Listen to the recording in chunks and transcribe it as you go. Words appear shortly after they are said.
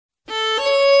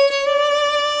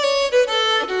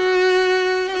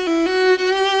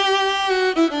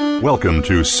Welcome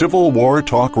to Civil War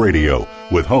Talk Radio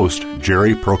with host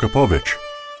Gerry Prokopowicz.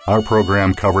 Our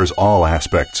program covers all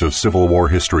aspects of Civil War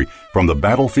history, from the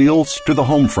battlefields to the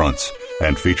home fronts,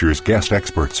 and features guest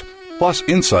experts, plus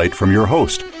insight from your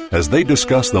host as they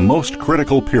discuss the most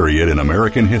critical period in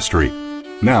American history.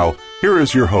 Now, here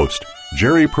is your host,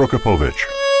 Gerry Prokopowicz.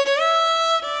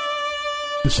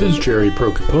 This is Gerry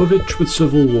Prokopowicz with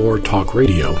Civil War Talk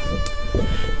Radio.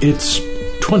 It's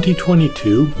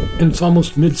 2022, and it's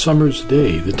almost Midsummer's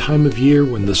Day, the time of year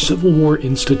when the Civil War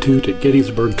Institute at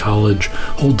Gettysburg College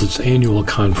holds its annual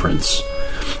conference.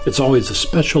 It's always a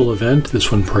special event,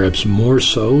 this one perhaps more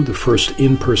so, the first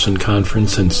in-person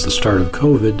conference since the start of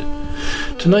COVID.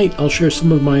 Tonight, I'll share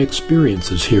some of my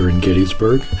experiences here in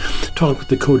Gettysburg, talk with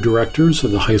the co-directors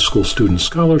of the High School Student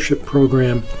Scholarship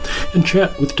Program, and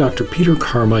chat with Dr. Peter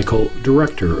Carmichael,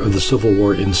 director of the Civil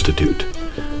War Institute.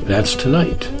 That's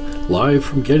tonight, live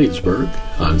from Gettysburg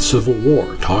on Civil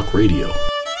War Talk Radio.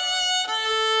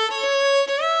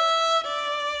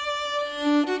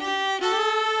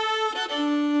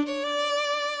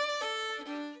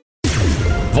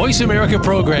 Voice America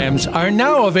programs are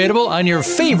now available on your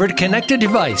favorite connected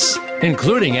device,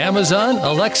 including Amazon,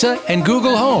 Alexa, and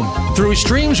Google Home. Through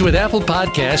streams with Apple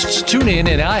Podcasts, TuneIn,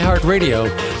 and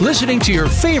iHeartRadio, listening to your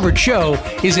favorite show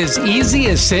is as easy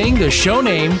as saying the show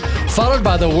name followed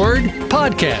by the word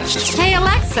podcast. Hey,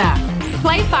 Alexa,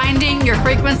 play Finding Your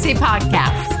Frequency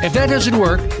podcast. If that doesn't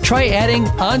work, try adding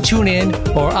on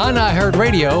TuneIn or on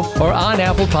iHeartRadio or on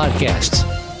Apple Podcasts.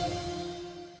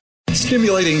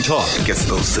 Stimulating talk gets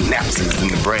those synapses in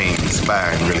the brain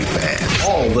firing really fast.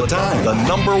 All the time. The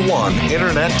 #1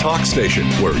 internet talk station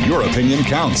where your opinion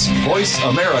counts.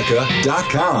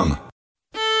 VoiceAmerica.com.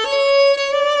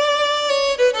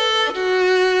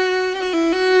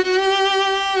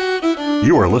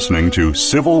 You are listening to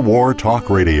Civil War Talk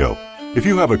Radio. If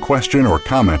you have a question or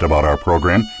comment about our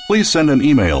program, please send an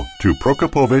email to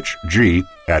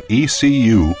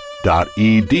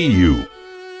prokopowiczg@ecu.edu.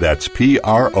 That's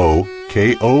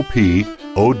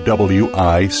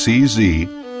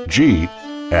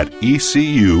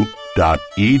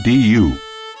PROKOPOWICZG@ecu.edu.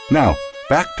 Now,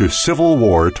 back to Civil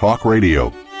War Talk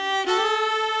Radio.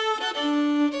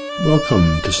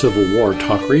 Welcome to Civil War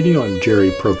Talk Radio. I'm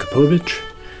Gerry Prokopowicz,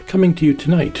 coming to you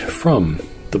tonight from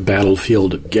the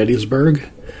battlefield of Gettysburg,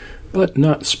 but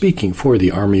not speaking for the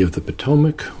Army of the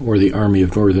Potomac or the Army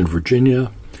of Northern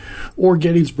Virginia, or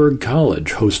Gettysburg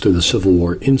College, host of the Civil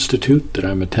War Institute that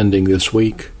I'm attending this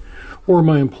week, or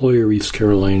my employer, East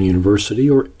Carolina University,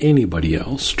 or anybody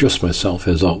else, just myself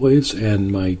as always,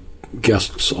 and my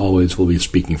guests always will be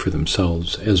speaking for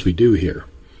themselves, as we do here.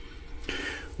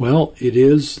 Well, it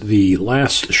is the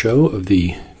last show of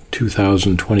the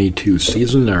 2022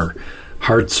 season. Our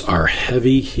hearts are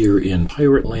heavy here in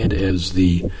Pirate Land as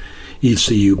the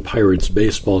ECU Pirates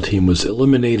baseball team was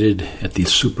eliminated at the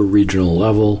super regional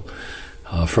level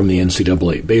from the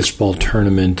NCAA baseball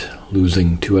tournament,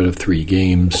 losing 2 out of 3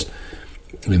 games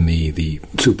in the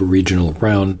super regional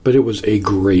round. But it was a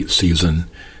great season.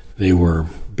 They were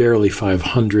barely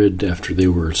 500 after they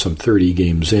were some 30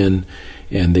 games in,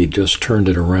 and they just turned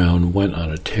it around, went on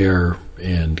a tear,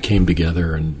 and came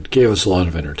together and gave us a lot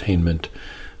of entertainment.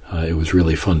 It was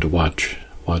really fun to watch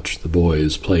the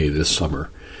boys play this summer.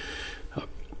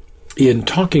 In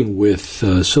talking with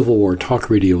Civil War Talk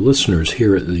Radio listeners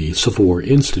here at the Civil War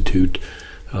Institute,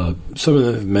 some of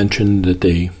them have mentioned that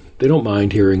they don't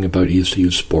mind hearing about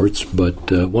ECU sports,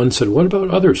 but one said, what about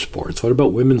other sports? What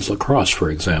about women's lacrosse, for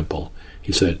example?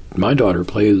 He said, my daughter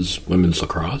plays women's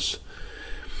lacrosse.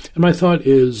 And my thought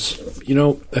is,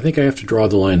 I think I have to draw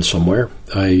the line somewhere.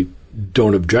 I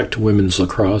don't object to women's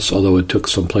lacrosse, although it took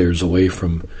some players away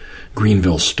from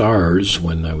Greenville Stars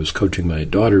when I was coaching my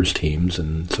daughter's teams,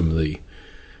 and some of the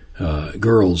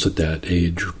girls at that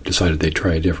age decided they'd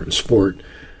try a different sport.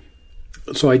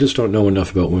 So I just don't know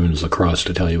enough about women's lacrosse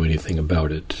to tell you anything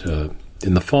about it.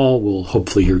 In the fall, we'll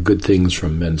hopefully hear good things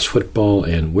from men's football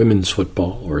and women's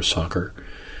football, or soccer.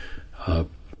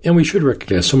 And we should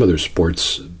recognize some other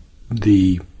sports.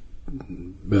 The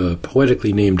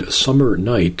poetically named Summer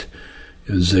Knight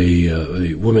is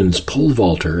a women's pole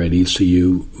vaulter at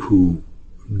ECU who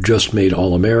just made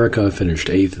All-America, finished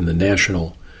 8th in the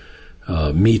national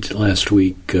meet last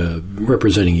week,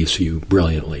 representing ECU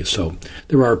brilliantly. So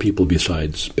there are people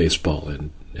besides baseball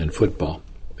and football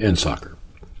and soccer.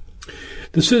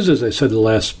 This is, as I said, the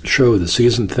last show of the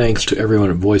season. Thanks to everyone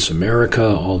at Voice America,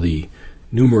 all the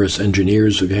numerous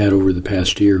engineers we've had over the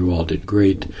past year who all did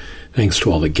great. Thanks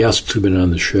to all the guests who've been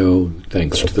on the show.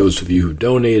 Thanks to those of you who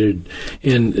donated.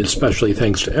 And especially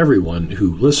thanks to everyone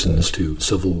who listens to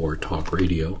Civil War Talk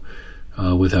Radio.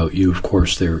 Without you, of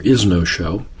course, there is no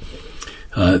show.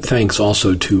 Thanks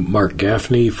also to Mark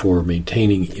Gaffney for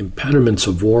maintaining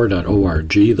impedimentsofwar.org,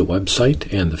 the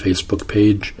website, and the Facebook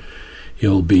page. He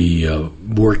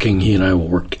and I will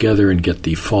work together and get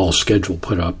the fall schedule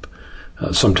put up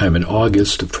sometime in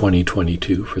August of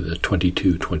 2022 for the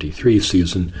 22-23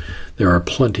 season. There are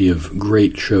plenty of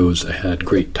great shows ahead,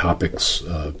 great topics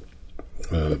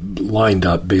lined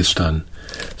up based on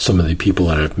some of the people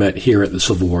that I've met here at the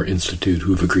Civil War Institute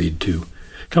who've agreed to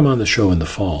come on the show in the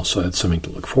fall, so that's something to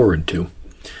look forward to.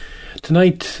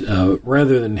 Tonight,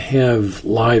 rather than have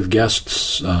live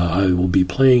guests, I will be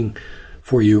playing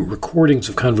for you recordings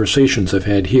of conversations I've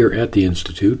had here at the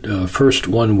Institute. First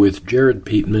one with Jared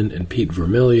Peatman and Pete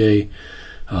Vermillier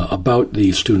about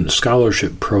the Student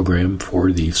Scholarship Program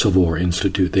for the Civil War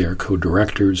Institute. They are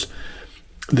co-directors.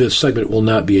 This segment will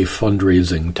not be a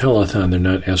fundraising telethon. They're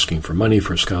not asking for money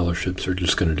for scholarships. They're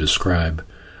just going to describe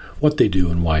what they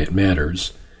do and why it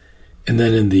matters. And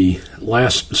then in the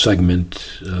last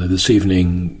segment this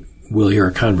evening, we'll hear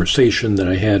a conversation that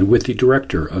I had with the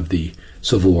director of the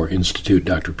Civil War Institute,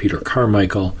 Dr. Peter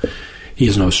Carmichael. He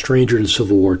is no stranger to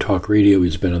Civil War Talk Radio.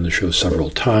 He's been on the show several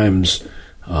times.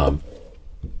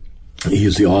 He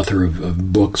is the author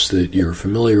of books that you're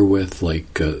familiar with,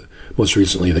 like most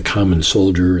recently The Common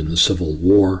Soldier and the Civil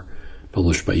War,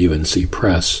 published by UNC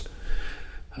Press.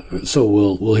 So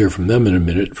we'll hear from them in a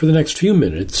minute. For the next few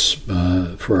minutes,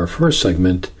 for our first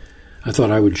segment, I thought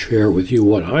I would share with you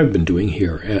what I've been doing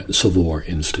here at Civil War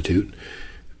Institute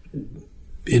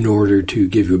in order to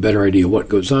give you a better idea of what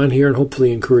goes on here and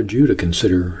hopefully encourage you to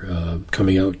consider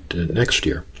coming out next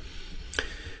year.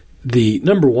 The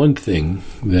number one thing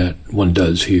that one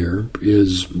does here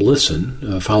is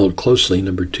listen, followed closely,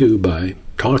 number two, by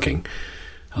talking.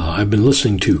 I've been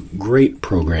listening to great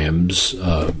programs.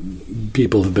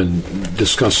 People have been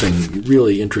discussing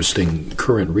really interesting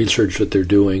current research that they're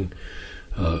doing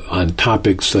on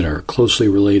topics that are closely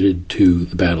related to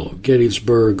the Battle of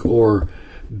Gettysburg or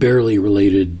barely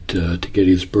related to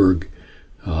Gettysburg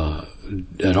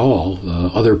at all.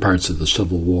 Other parts of the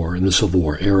Civil War and the Civil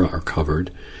War era are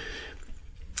covered.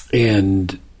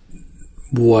 And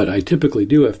what I typically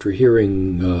do after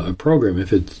hearing a program,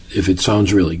 if it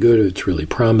sounds really good, if it's really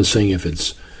promising, if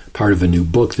it's part of a new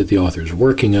book that the author's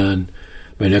working on,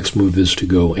 my next move is to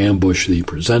go ambush the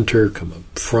presenter, come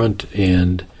up front,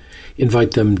 and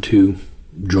invite them to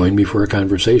join me for a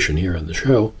conversation here on the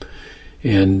show.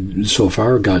 And so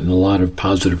far, I've gotten a lot of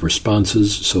positive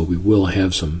responses, so we will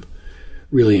have some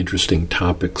really interesting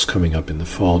topics coming up in the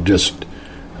fall. Just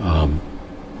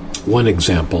one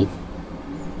example,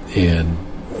 and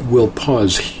we'll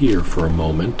pause here for a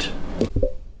moment,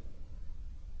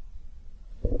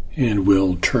 and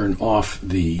we'll turn off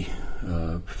the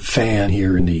fan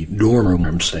here in the dorm room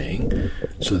I'm staying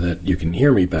so that you can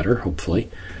hear me better,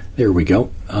 hopefully. There we go.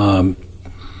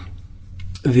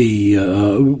 The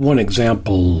one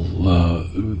example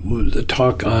was a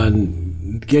talk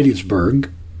on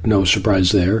Gettysburg, no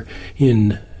surprise there,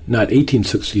 in not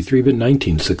 1863 but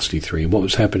 1963, what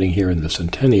was happening here in the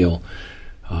centennial.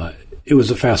 It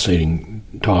was a fascinating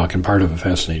talk and part of a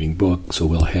fascinating book, so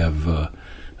we'll have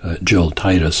Jill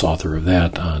Titus, author of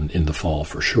that, on in the fall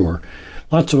for sure.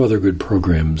 Lots of other good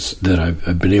programs that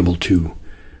I've been able to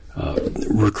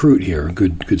recruit here,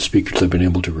 good speakers I've been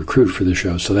able to recruit for the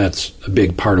show, so that's a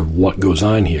big part of what goes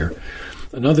on here.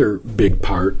 Another big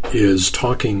part is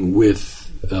talking with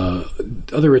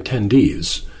other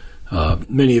attendees,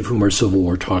 many of whom are Civil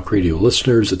War Talk Radio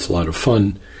listeners. It's a lot of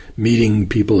fun meeting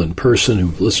people in person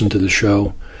who've listened to the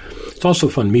show. It's also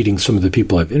fun meeting some of the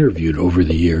people I've interviewed over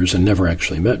the years and never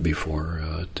actually met before.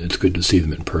 It's good to see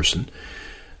them in person.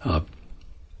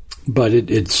 But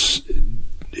it's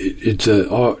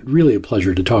really a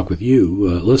pleasure to talk with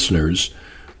you, listeners,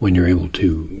 when you're able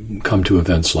to come to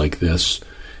events like this.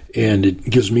 And it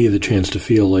gives me the chance to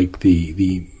feel like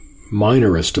the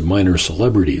minorest of minor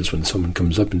celebrities when someone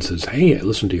comes up and says, "Hey, I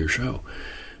listened to your show."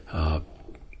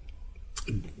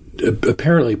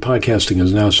 Apparently, podcasting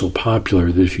is now so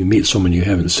popular that if you meet someone you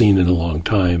haven't seen in a long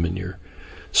time and you're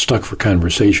stuck for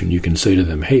conversation, you can say to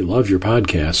them, "Hey, love your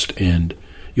podcast," and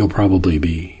you'll probably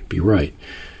be right.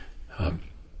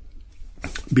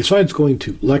 Besides going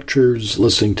to lectures,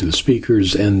 listening to the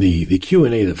speakers, and the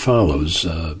Q&A that follows,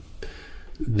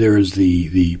 there is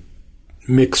the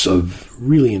mix of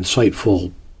really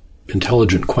insightful,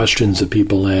 intelligent questions that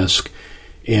people ask.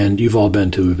 And you've all been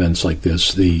to events like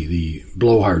this, the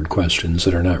blowhard questions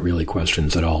that are not really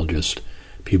questions at all, just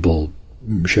people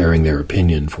sharing their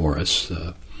opinion for us.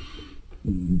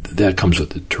 That comes with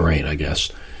the terrain, I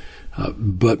guess.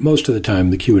 But most of the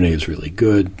time, the Q&A is really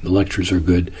good. The lectures are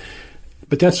good.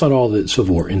 But that's not all that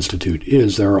Civil War Institute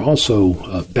is. There are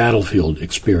also battlefield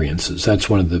experiences. That's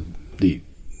one of the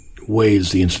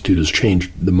ways the Institute has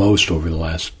changed the most over the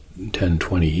last 10,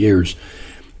 20 years,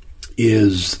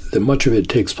 is that much of it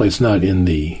takes place not in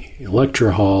the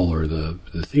lecture hall or the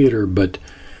theater, but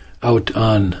out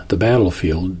on the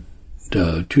battlefield.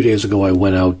 2 days ago, I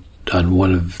went out on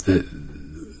one of the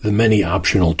many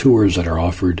optional tours that are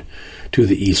offered to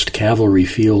the East Cavalry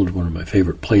Field, one of my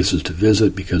favorite places to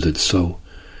visit because it's so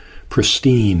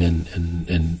pristine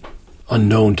and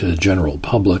unknown to the general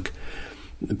public.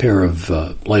 A pair of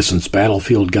licensed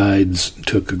battlefield guides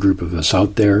took a group of us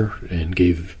out there and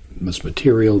gave us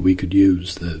material we could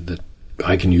use that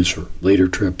I can use for later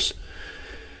trips.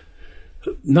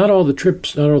 Not all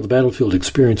the battlefield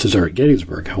experiences are at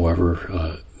Gettysburg,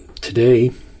 however.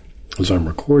 Today, as I'm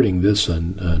recording this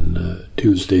on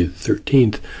Tuesday the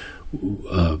 13th,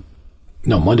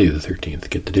 Monday the 13th,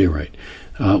 get the day right,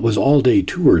 was all-day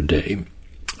tour day.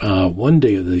 One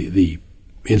day of the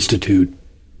Institute,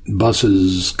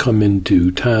 buses come into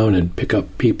town and pick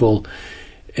up people,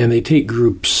 and they take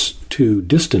groups to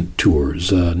distant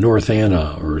tours, North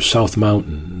Anna or South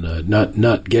Mountain,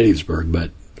 not Gettysburg,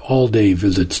 but all-day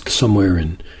visits to somewhere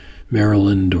in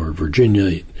Maryland or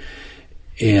Virginia,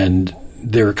 and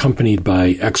they're accompanied by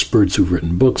experts who've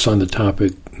written books on the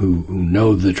topic, who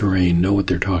know the terrain, know what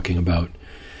they're talking about.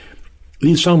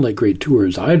 These sound like great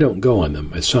tours. I don't go on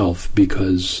them myself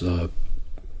because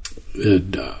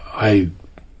I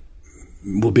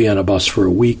will be on a bus for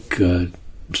a week,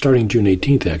 starting June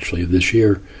 18th, actually, of this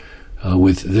year,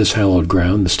 with This Hallowed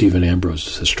Ground, the Stephen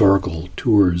Ambrose Historical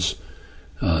Tours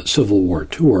Civil War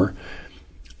Tour.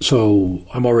 So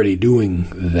I'm already doing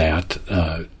that.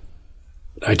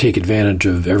 I take advantage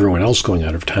of everyone else going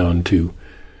out of town to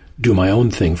do my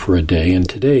own thing for a day. And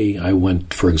today I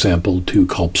went, for example, to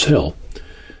Culp's Hill.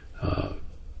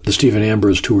 The Stephen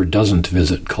Ambrose tour doesn't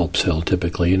visit Culp's Hill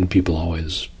typically, and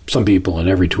some people on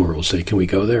every tour will say, can we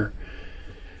go there?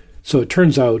 So it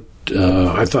turns out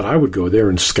I thought I would go there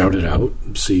and scout it out,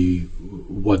 see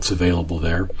what's available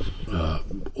there.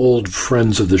 Old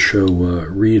friends of the show,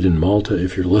 Reed and Malta,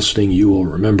 if you're listening, you will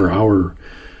remember our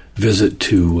visit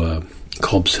to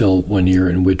Culp's Hill one year,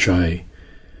 in which I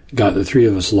got the three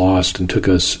of us lost and took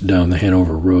us down the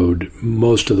Hanover Road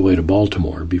most of the way to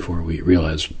Baltimore before we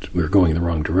realized we were going in the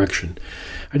wrong direction.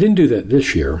 I didn't do that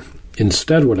this year.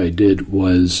 Instead, what I did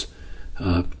was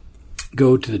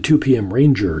go to the 2 p.m.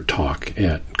 Ranger talk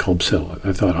at Culp's Hill.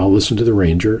 I thought, I'll listen to the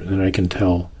Ranger, and then I can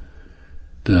tell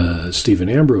the Stephen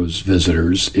Ambrose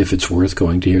visitors if it's worth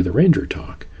going to hear the Ranger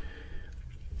talk.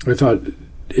 I thought,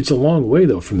 it's a long way,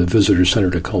 though, from the visitor center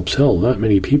to Culp's Hill. Not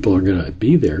many people are going to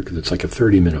be there because it's like a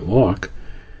 30-minute walk.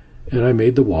 And I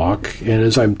made the walk, and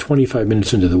as I'm 25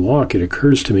 minutes into the walk, it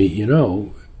occurs to me,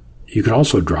 you could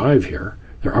also drive here.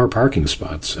 There are parking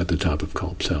spots at the top of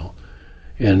Culp's Hill.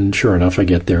 And sure enough, I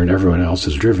get there, and everyone else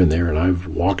has driven there, and I've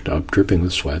walked up, dripping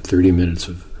with sweat, 30 minutes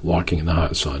of walking in the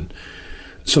hot sun.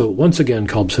 So once again,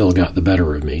 Culp's Hill got the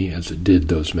better of me, as it did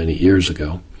those many years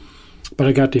ago. But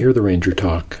I got to hear the Ranger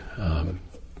talk,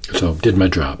 so did my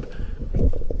job.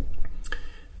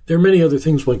 There are many other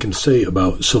things one can say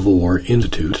about Civil War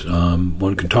Institute.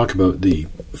 One could talk about the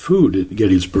food at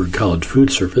Gettysburg College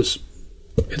Food Service.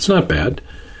 It's not bad.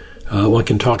 One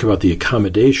can talk about the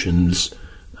accommodations.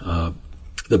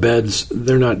 The beds,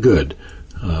 they're not good.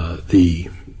 The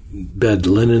bed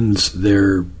linens,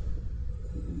 they're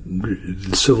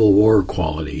Civil War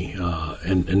quality,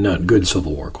 and not good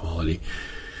Civil War quality.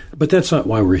 But that's not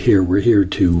why we're here. We're here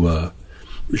to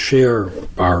share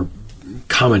our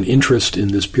common interest in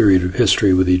this period of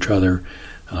history with each other,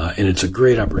 and it's a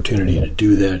great opportunity to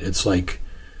do that. It's like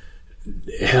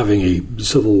having a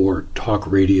Civil War talk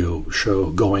radio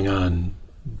show going on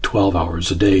 12 hours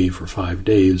a day for 5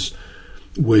 days,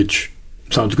 which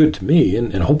sounds good to me,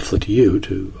 and hopefully to you.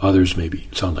 To others, maybe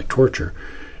sound like torture.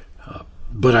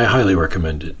 But I highly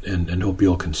recommend it, and hope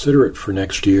you'll consider it for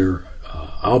next year.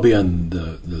 I'll be on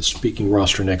the speaking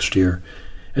roster next year,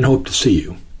 and hope to see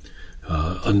you.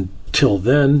 Until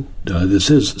then, this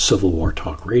is Civil War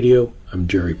Talk Radio. I'm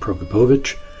Gerry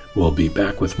Prokopowicz. We'll be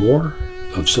back with more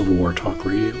of Civil War Talk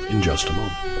Radio in just a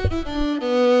moment.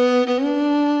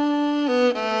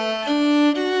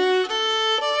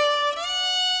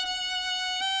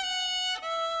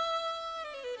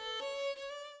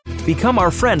 Become our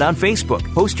friend on Facebook.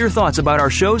 Post your thoughts about our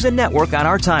shows and network on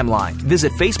our timeline.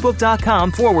 Visit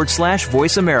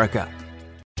facebook.com/Voice America.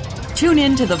 tune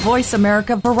in to the Voice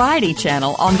America Variety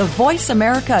channel on the Voice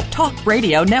America Talk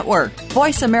Radio Network.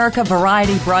 Voice America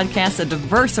Variety broadcasts a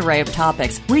diverse array of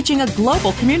topics, reaching a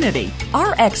global community.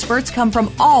 Our experts come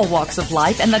from all walks of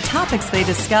life, and the topics they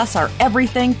discuss are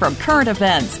everything from current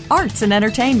events, arts and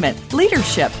entertainment,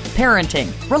 leadership,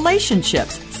 parenting,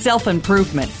 relationships,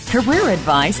 self-improvement, career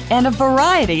advice, and a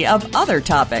variety of other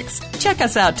topics. Check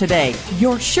us out today.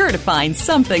 You're sure to find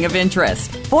something of interest.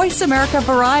 Voice America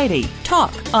Variety.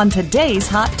 Talk on today's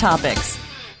hot topics.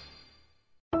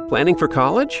 Planning for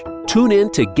college? Tune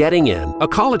in to Getting In, a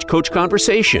college coach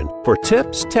conversation for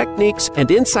tips, techniques,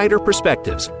 and insider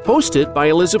perspectives. Hosted by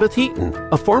Elizabeth Heaton,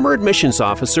 a former admissions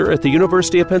officer at the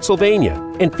University of Pennsylvania,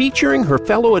 and featuring her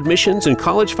fellow admissions and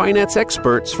college finance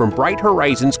experts from Bright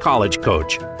Horizons College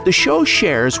Coach. The show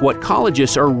shares what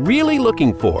colleges are really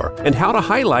looking for and how to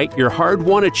highlight your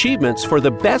hard-won achievements for the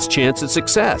best chance at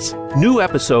success. New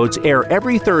episodes air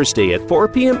every Thursday at 4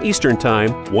 p.m. Eastern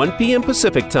Time, 1 p.m.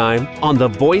 Pacific Time on the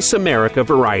Voice America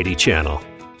Variety channel.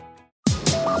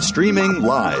 Streaming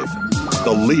live,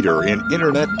 the leader in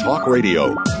Internet talk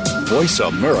radio,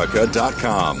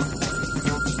 voiceamerica.com.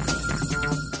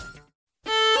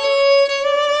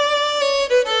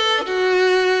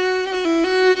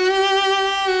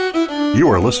 You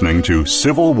are listening to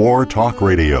Civil War Talk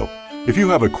Radio. If you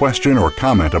have a question or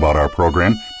comment about our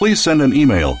program, please send an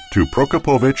email to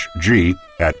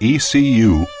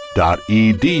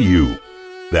prokopowicz@ecu.edu.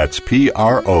 That's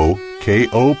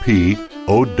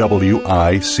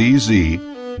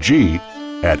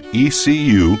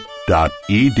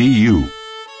prokopowicz@ecu.edu.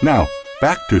 Now,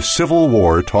 back to Civil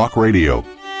War Talk Radio.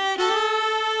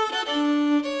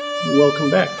 Welcome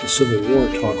back to Civil War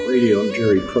Talk Radio. I'm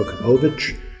Gerry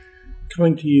Prokopowicz,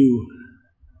 coming to you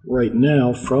right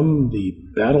now from the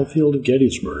battlefield of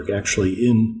Gettysburg, actually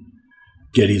in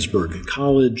Gettysburg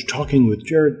College, talking with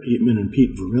Jared Peatman and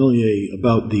Pete Vermillier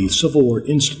about the Civil War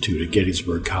Institute at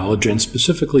Gettysburg College, and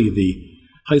specifically the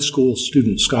High School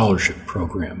Student Scholarship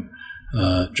Program.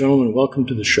 Gentlemen, welcome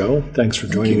to the show. Thanks for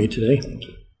joining me today. Thank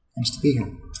you. Nice to be here.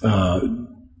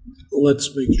 Let's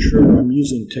make sure I'm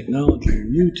using technology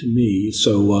new to me,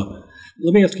 so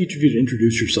let me ask each of you to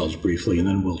introduce yourselves briefly, and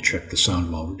then we'll check the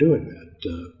sound while we're doing that.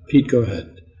 Pete, go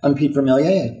ahead. I'm Pete Vermillier.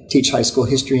 I teach high school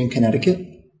history in Connecticut.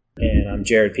 And I'm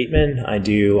Jared Peatman. I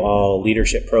do all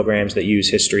leadership programs that use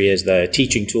history as the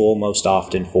teaching tool, most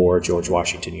often for George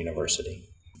Washington University.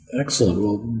 Excellent.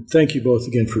 Well, thank you both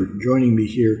again for joining me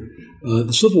here.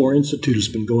 The Civil War Institute has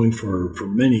been going for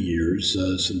many years,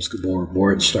 since the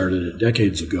war started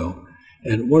decades ago.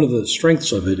 And one of the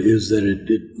strengths of it is that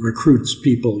it recruits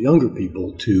people, younger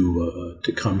people, to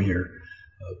come here.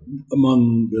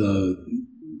 Among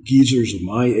geezers of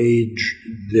my age,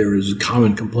 there is a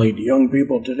common complaint: young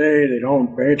people today, they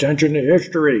don't pay attention to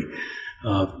history.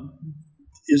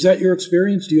 Is that your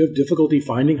experience? Do you have difficulty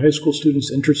finding high school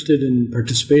students interested in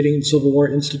participating in Civil War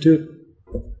Institute?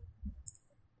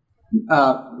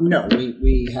 No,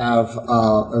 we have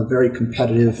a very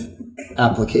competitive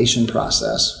application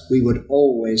process. We would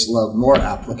always love more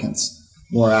applicants.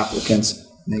 More applicants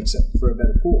makes it for a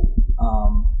better pool.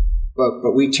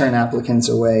 But we turn applicants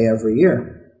away every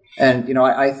year. And,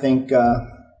 I think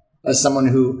as someone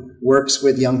who works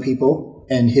with young people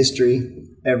and history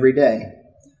every day,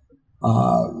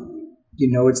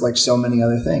 it's like so many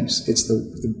other things. It's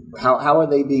how are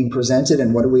they being presented,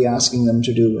 and what are we asking them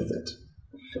to do with it?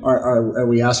 Are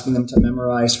we asking them to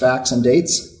memorize facts and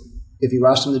dates? If you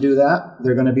ask them to do that,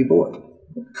 they're going to be bored.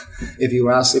 If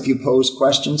you pose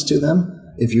questions to them,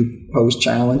 if you pose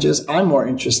challenges, I'm more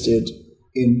interested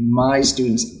in my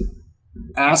students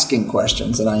asking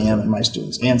questions than I am in my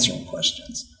students answering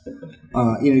questions.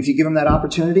 If you give them that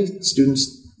opportunity, students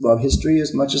love history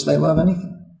as much as they love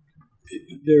anything.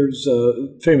 There's a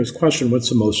famous question: what's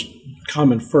the most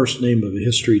common first name of a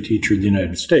history teacher in the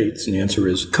United States? And the answer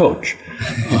is Coach.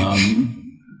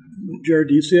 Jared,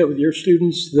 do you see that with your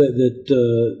students, that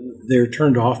they're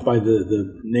turned off by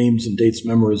the names and dates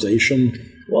memorization?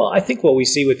 Well, I think what we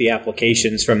see with the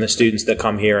applications from the students that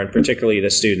come here, and particularly the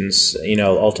students,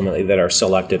 ultimately that are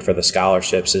selected for the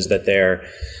scholarships, is that they're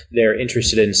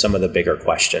interested in some of the bigger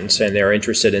questions, and they're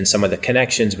interested in some of the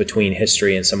connections between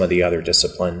history and some of the other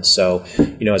disciplines. So,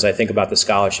 as I think about the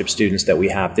scholarship students that we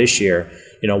have this year,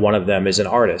 one of them is an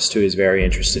artist who is very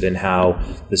interested in how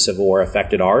the Civil War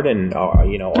affected art, and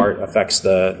art affects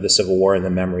the Civil War and the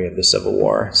memory of the Civil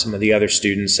War. Some of the other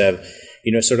students have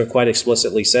sort of quite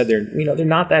explicitly said they're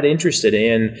not that interested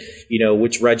in,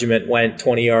 which regiment went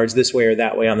 20 yards this way or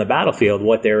that way on the battlefield.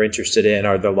 What they're interested in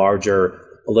are the larger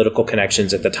political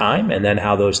connections at the time, and then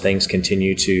how those things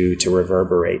continue to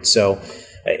reverberate. So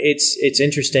it's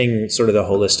interesting, sort of the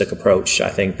holistic approach I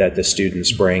think that the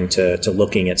students bring to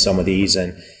looking at some of these,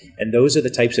 and those are the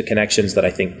types of connections that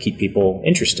I think keep people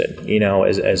interested,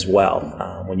 as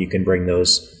well, when you can bring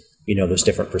those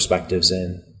different perspectives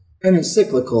in. And it's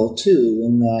cyclical too,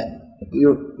 in that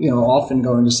you're often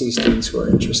going to see students who are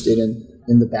interested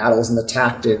in the battles and the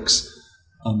tactics.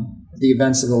 The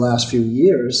events of the last few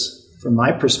years, from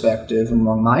my perspective,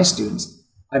 among my students,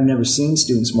 I've never seen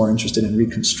students more interested in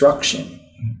Reconstruction,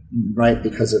 right?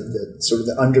 Because of the sort of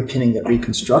the underpinning that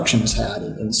Reconstruction has had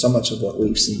in so much of what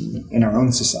we've seen in our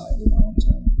own society in our own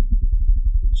time.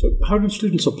 So how do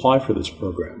students apply for this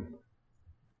program?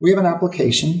 We have an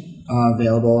application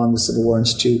available on the Civil War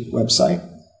Institute website,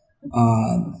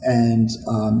 and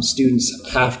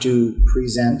students have to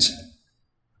present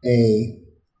a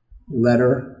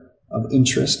letter of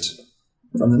interest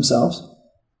from themselves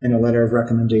and a letter of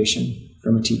recommendation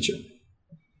from a teacher.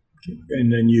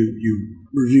 And then you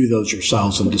review those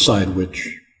yourselves and decide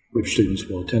which students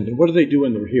will attend. And what do they do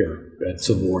when they're here at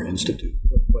Civil War Institute?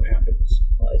 What happens?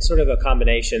 Well, it's sort of a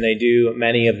combination. They do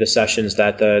many of the sessions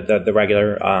that the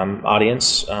regular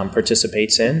audience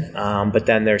participates in, but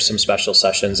then there's some special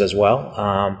sessions as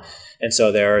well. And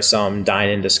so there are some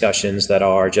dine-in discussions that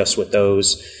are just with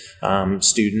those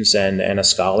students and a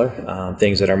scholar,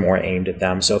 things that are more aimed at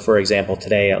them. So, for example,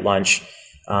 today at lunch,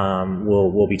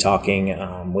 we'll be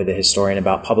talking with a historian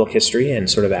about public history and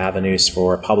sort of avenues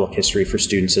for public history for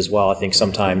students as well. I think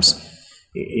sometimes,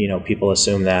 people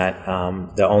assume that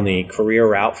the only career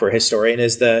route for a historian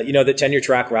is the tenure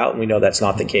track route, and we know that's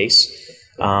not the case.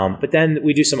 But then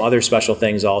we do some other special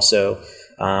things also.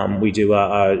 We do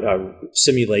a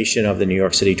simulation of the New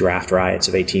York City draft riots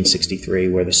of 1863,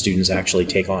 where the students actually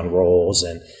take on roles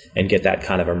and get that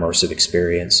kind of immersive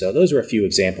experience. So those are a few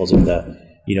examples of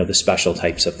the special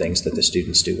types of things that the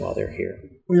students do while they're here.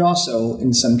 We also,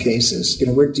 in some cases,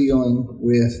 we're dealing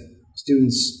with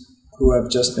students who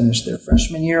have just finished their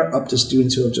freshman year up to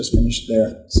students who have just finished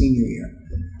their senior year.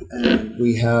 And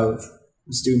we have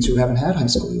students who haven't had high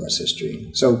school U.S.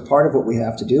 history. So part of what we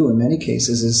have to do in many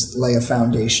cases is lay a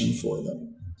foundation for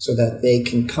them so that they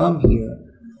can come here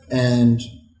and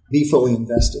be fully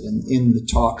invested in the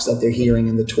talks that they're hearing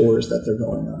and the tours that they're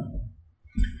going on.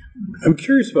 I'm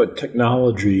curious about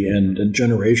technology and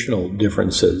generational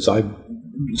differences. I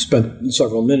spent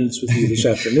several minutes with you this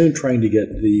afternoon trying to get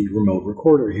the remote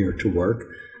recorder here to work.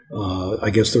 I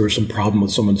guess there was some problem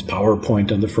with someone's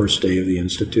PowerPoint on the first day of the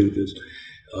Institute.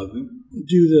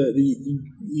 Do the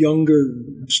younger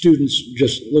students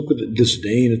just look with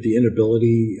disdain at the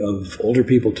inability of older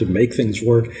people to make things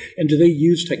work? And do they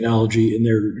use technology in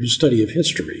their study of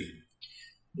history?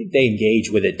 They engage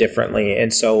with it differently.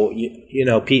 And so,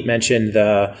 Pete mentioned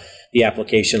the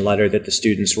application letter that the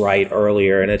students write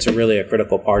earlier, and it's really a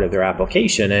critical part of their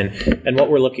application. And what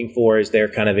we're looking for is their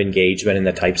kind of engagement in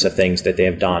the types of things that they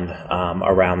have done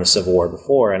around the Civil War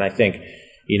before. And I think,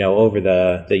 over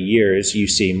the years, you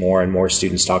see more and more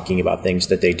students talking about things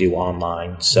that they do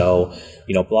online. So,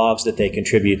 blogs that they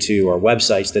contribute to or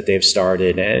websites that they've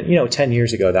started. And, 10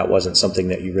 years ago, that wasn't something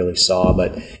that you really saw.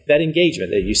 But that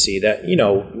engagement that you see, that,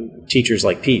 teachers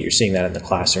like Pete, you're seeing that in the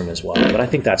classroom as well. But I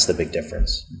think that's the big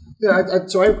difference. Yeah,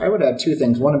 so I would add two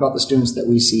things. One about the students that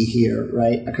we see here,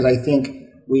 right? Because I think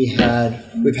we've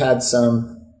had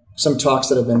some talks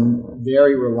that have been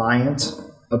very reliant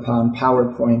upon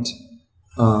PowerPoint.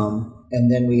 And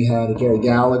then we had a Gary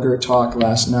Gallagher talk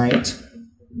last night.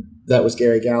 That was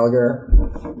Gary Gallagher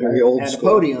very old at a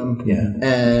podium, yeah.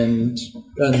 And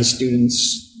the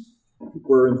students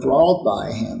were enthralled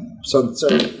by him. So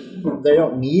they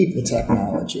don't need the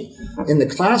technology in the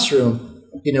classroom.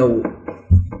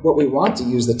 What we want to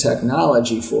use the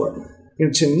technology for.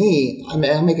 To me, I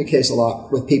make a case a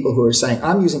lot with people who are saying,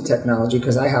 I'm using technology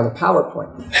because I have a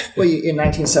PowerPoint. Well, in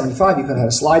 1975, you could have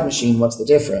a slide machine. What's the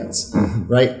difference? Mm-hmm.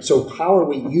 Right? So how are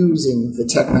we using the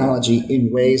technology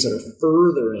in ways that are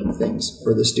furthering things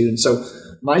for the students? So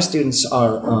my students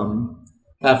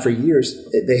have for years,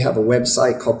 they have a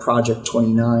website called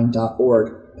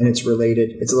project29.org, and it's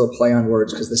related. It's a little play on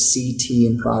words because the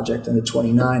CT in project and the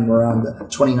 29 were on the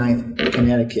 29th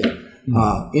Connecticut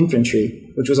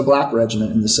Infantry, which was a black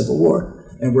regiment in the Civil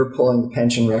War. And we're pulling the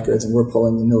pension records and we're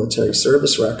pulling the military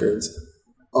service records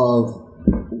of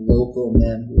local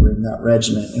men who were in that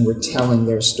regiment, and we're telling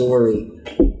their story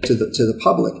to the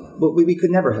public. But we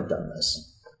could never have done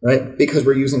this, right? Because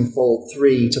we're using Fold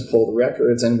 3 to pull the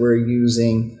records, and we're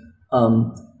using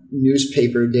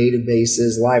newspaper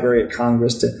databases, Library of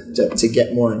Congress to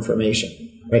get more information,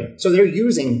 right? So they're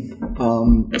using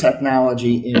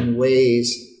technology in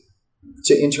ways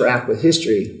to interact with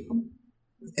history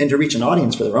and to reach an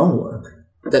audience for their own work.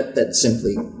 that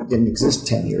simply didn't exist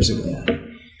 10 years ago.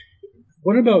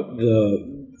 What about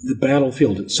the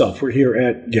battlefield itself? We're here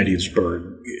at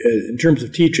Gettysburg. In terms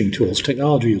of teaching tools,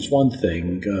 technology is one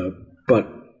thing, but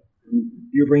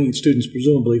you're bringing students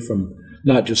presumably from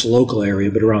not just the local area,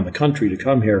 but around the country to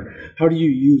come here. How do you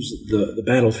use the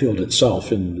battlefield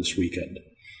itself in this weekend?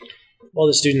 Well,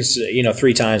 the students,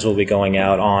 3 times will be going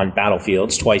out on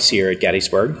battlefields, twice here at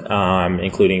Gettysburg,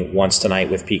 including once tonight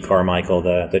with Pete Carmichael,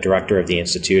 the director of the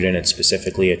Institute, and it's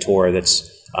specifically a tour that's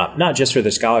not just for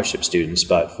the scholarship students,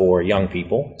 but for young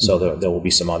people. So there will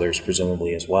be some others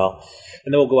presumably as well.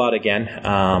 And then we'll go out again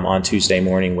on Tuesday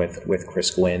morning with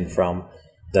Chris Gwynn from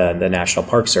the National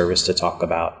Park Service to talk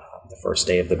about the first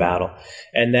day of the battle.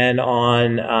 And then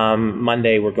on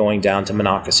Monday, we're going down to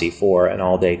Monocacy for an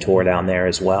all-day tour down there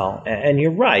as well. And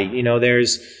you're right,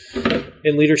 there's,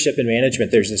 in leadership and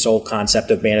management, there's this old concept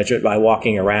of management by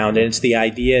walking around. And it's the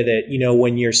idea that,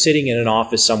 when you're sitting in an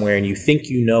office somewhere and you think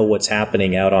you know what's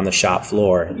happening out on the shop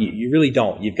floor, you really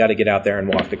don't. You've got to get out there and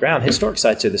walk the ground. Historic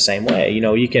sites are the same way.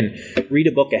 You can read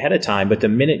a book ahead of time, but the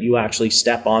minute you actually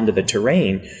step onto the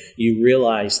terrain, you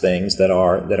realize things that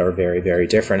are very, very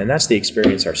different. And that's the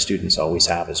experience our students always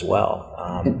have as well.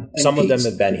 Some of them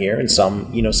have been here and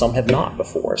some have not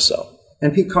before.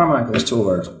 And Pete Carmichael's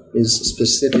tour is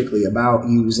specifically about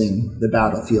using the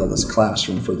battlefield as a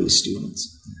classroom for these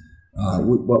students.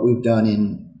 What we've done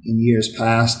in years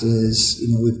past is,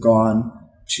 we've gone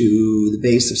to the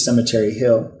base of Cemetery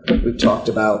Hill. We've talked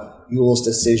about Ewell's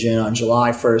decision on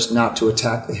July 1st not to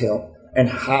attack the hill. And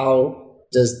how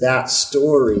does that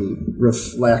story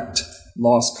reflect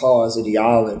lost cause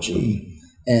ideology?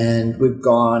 And we've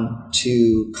gone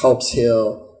to Culp's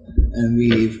Hill, and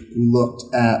we've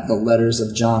looked at the letters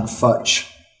of John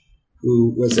Futch,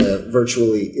 who was a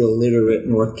virtually illiterate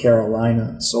North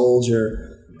Carolina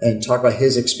soldier, and talk about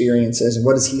his experiences and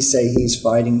what does he say he's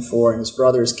fighting for, and his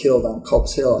brother is killed on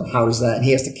Culp's Hill, and how does that, and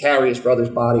he has to carry his brother's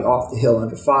body off the hill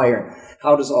under fire.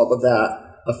 How does all of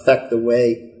that affect the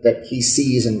way that he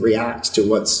sees and reacts to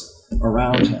what's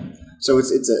around him? So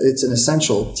it's an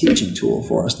essential teaching tool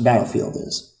for us, the battlefield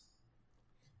is.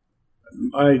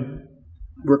 I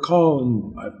recall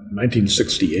in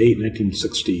 1968,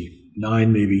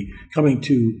 1969 maybe, coming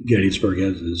to Gettysburg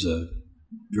as a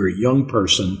very young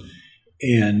person,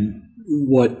 and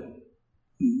what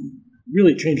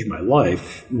really changed my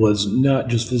life was not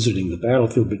just visiting the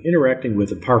battlefield, but interacting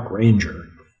with a park ranger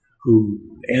who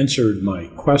answered my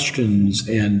questions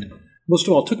and most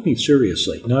of all took me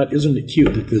seriously. Not, isn't it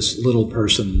cute that this little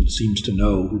person seems to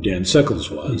know who Dan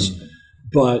Sickles was,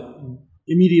 but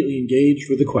immediately engaged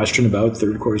with a question about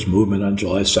Third Corps movement on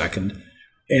July 2nd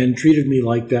and treated me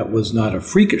like that was not a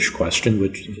freakish question,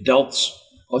 which adults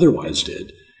otherwise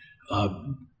did.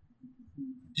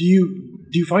 Do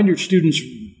you find your students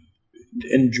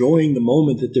enjoying the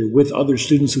moment that they're with other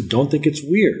students who don't think it's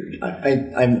weird?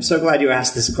 I'm so glad you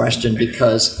asked this question,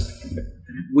 because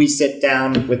we sit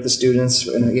down with the students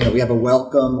and we have a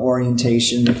welcome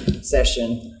orientation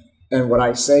session, and what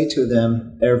I say to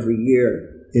them every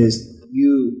year is,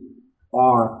 you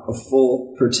are a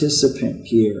full participant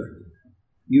here.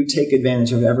 You take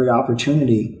advantage of every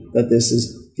opportunity that this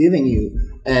is giving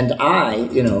you. And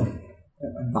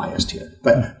I'm biased here,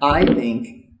 but I think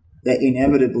that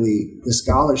inevitably the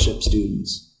scholarship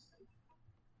students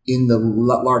in the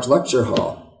large lecture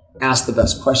hall ask the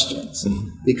best questions,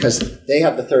 because they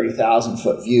have the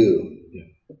 30,000-foot view.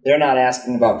 They're not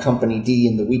asking about Company D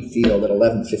in the wheat field at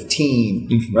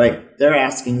 11:15, right? They're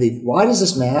asking why does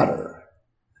this matter?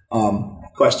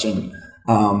 Question.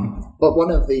 But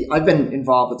I've been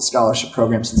involved with the scholarship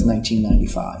program since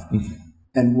 1995.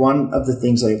 And one of the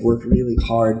things I've worked really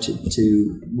hard to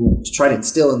try to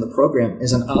instill in the program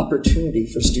is an opportunity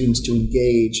for students to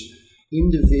engage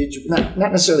not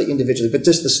necessarily individually, but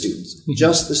just the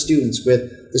students,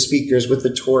 with the speakers, with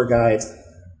the tour guides,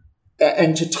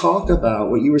 and to talk about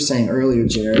what you were saying earlier,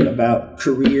 Jared, about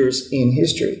careers in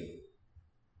history.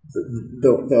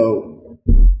 The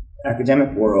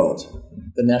academic world,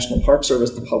 the National Park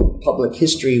Service, the public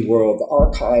history world, the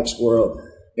archives world,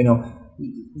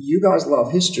 you guys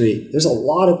love history. There's a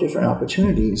lot of different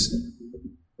opportunities,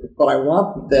 but I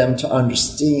want them to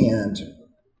understand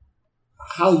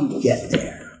how you get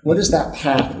there. What does that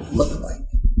path look like?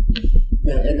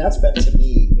 And that's been, to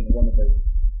me, one of the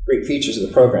great features of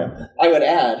the program. I would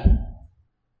add,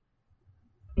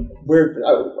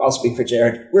 I'll speak for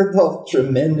Jared, we're both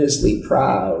tremendously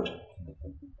proud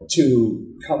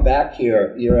to come back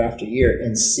here year after year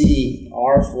and see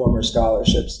our former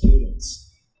scholarship students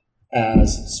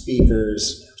as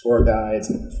speakers, tour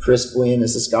guides. Chris Gwynn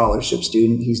is a scholarship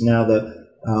student. He's now the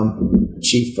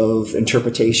chief of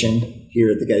interpretation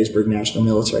here at the Gettysburg National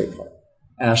Military Park.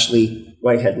 Ashley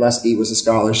Whitehead-Lesky was a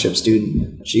scholarship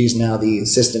student. She's now the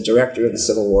assistant director of the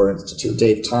Civil War Institute.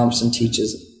 Dave Thompson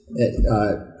teaches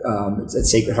at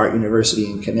Sacred Heart University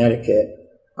in Connecticut.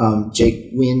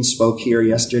 Jake Wynn spoke here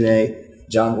yesterday.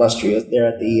 John Lustria there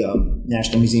at the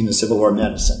National Museum of Civil War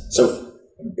Medicine. So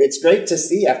it's great to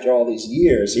see after all these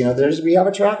years. We have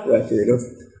a track record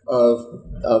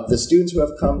of the students who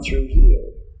have come through here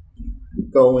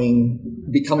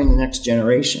becoming the next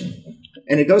generation.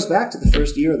 And it goes back to the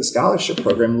first year of the scholarship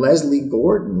program. Leslie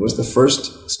Gordon was the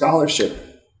first scholarship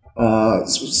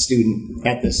student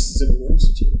at the Civil War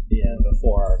Institute. Yeah,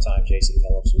 before our time, Jason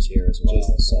Phillips was here as well.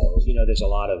 So, there's a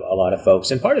lot of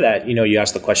folks. And part of that, you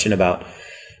asked the question about,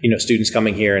 students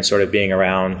coming here and sort of being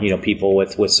around, people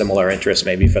with similar interests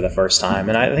maybe for the first time.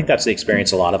 And I think that's the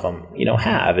experience a lot of them,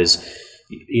 have is,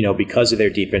 because of their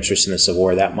deep interest in the Civil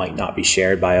War, that might not be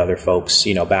shared by other folks,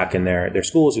 back in their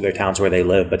schools or their towns where they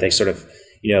live, but they sort of,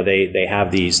 they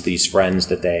have these friends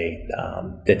that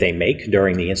they make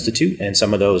during the Institute, and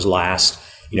some of those last,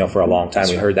 for a long time.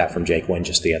 We heard that from Jake Wynn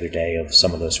just the other day of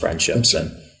some of those friendships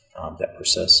and that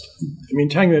persist.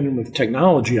 Tying that in with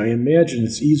technology, I imagine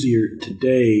it's easier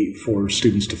today for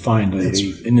students to find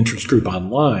an interest group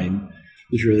online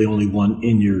if you're the only one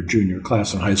in your junior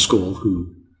class in high school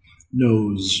who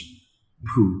knows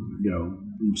who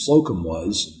Slocum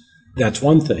was. That's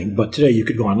one thing, but today you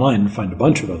could go online and find a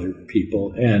bunch of other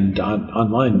people, and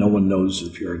online no one knows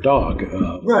if you're a dog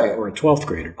or a 12th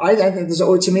grader. I think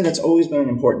to me that's always been an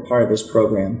important part of this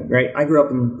program, right? I grew up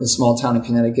in a small town in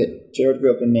Connecticut. Jared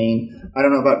grew up in Maine. I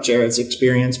don't know about Jared's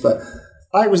experience, but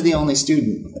I was the only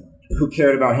student who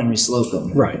cared about Henry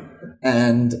Slocum. Right.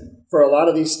 And for a lot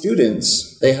of these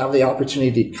students, they have the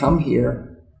opportunity to come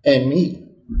here and meet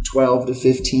 12 to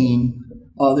 15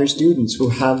 other students who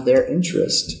have their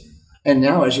interest. And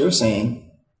now, as you're saying,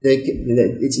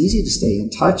 it's easy to stay in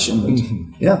touch.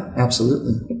 And yeah,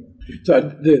 absolutely. So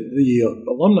the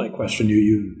alumni question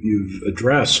you've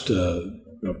addressed,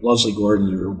 Leslie Gordon,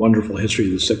 your wonderful history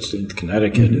of the 16th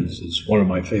Connecticut is one of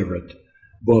my favorite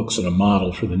books and a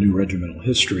model for the new regimental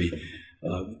history.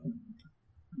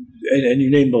 And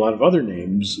you named a lot of other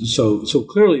names. So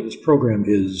clearly this program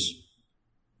is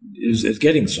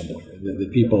getting somewhere. The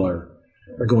people are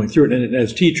going through it. And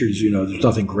as teachers, there's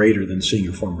nothing greater than seeing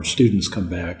your former students come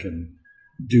back and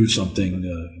do something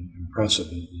impressive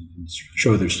and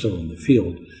show they're still in the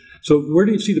field. So where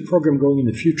do you see the program going in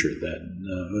the future then?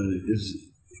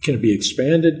 Can it be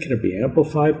expanded? Can it be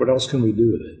amplified? What else can we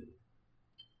do with it?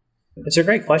 It's a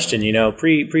great question.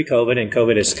 Pre-COVID, and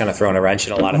COVID has kind of thrown a wrench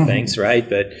in a lot of things, right?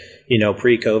 But,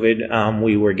 pre-COVID,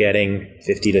 we were getting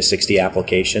 50 to 60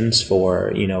 applications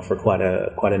for quite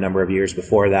a number of years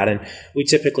before that. And we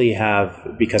typically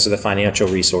have, because of the financial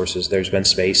resources, there's been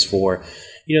space for,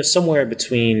 somewhere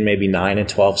between maybe 9 and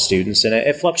 12 students. And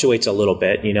it fluctuates a little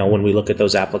bit. When we look at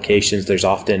those applications, there's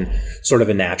often sort of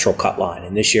a natural cut line.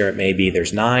 And this year it may be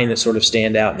there's 9 that sort of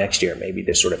stand out. Next year maybe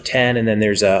there's sort of 10, and then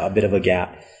there's a bit of a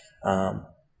gap.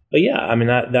 But yeah,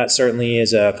 that certainly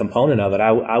is a component of it.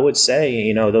 I would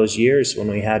say, those years when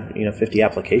we had, 50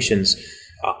 applications,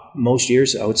 most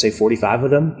years, I would say 45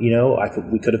 of them,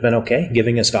 we could have been okay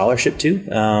giving a scholarship to.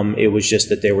 It was just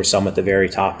that there were some at the very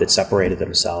top that separated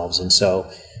themselves. And so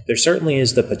there certainly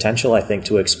is the potential, I think,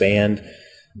 to expand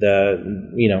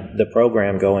the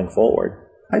program going forward.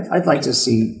 I'd like to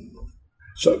see.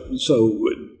 So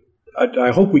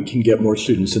I hope we can get more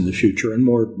students in the future and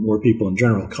more people in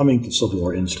general coming to Civil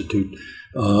War Institute.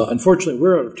 Unfortunately,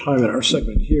 we're out of time in our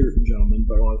segment here, gentlemen,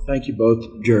 but I want to thank you both,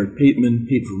 Jared Peatman,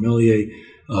 Pete Vermillier,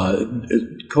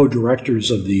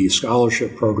 co-directors of the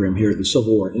scholarship program here at the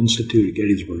Civil War Institute at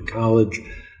Gettysburg College.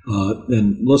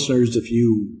 And listeners, if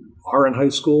you are in high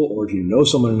school or if you know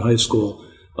someone in high school,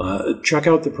 check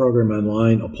out the program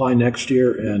online, apply next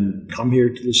year, and come here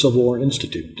to the Civil War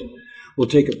Institute. We'll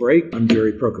take a break. I'm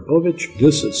Gerry Prokopowicz.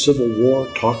 This is Civil War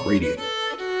Talk Radio.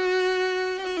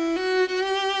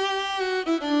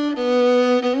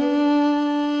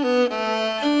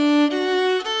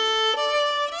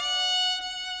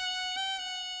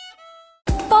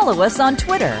 Follow us on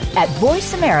Twitter at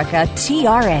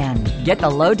VoiceAmericaTRN. Get the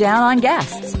lowdown on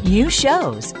guests, new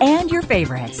shows, and your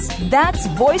favorites. That's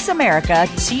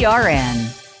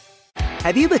VoiceAmericaTRN.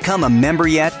 Have you become a member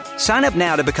yet? Sign up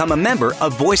now to become a member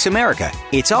of Voice America.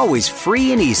 It's always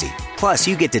free and easy. Plus,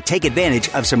 you get to take advantage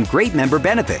of some great member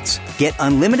benefits. Get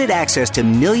unlimited access to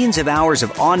millions of hours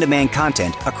of on-demand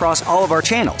content across all of our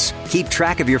channels. Keep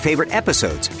track of your favorite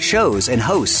episodes, shows, and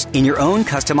hosts in your own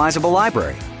customizable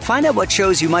library. Find out what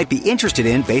shows you might be interested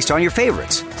in based on your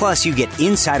favorites. Plus, you get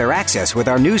insider access with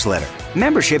our newsletter.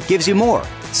 Membership gives you more.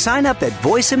 Sign up at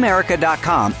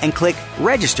voiceamerica.com and click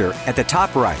register at the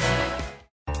top right.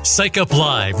 Psych Up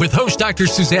Live with host Dr.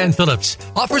 Suzanne Phillips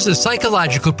offers a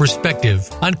psychological perspective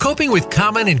on coping with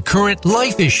common and current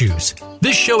life issues.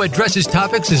 This show addresses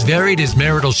topics as varied as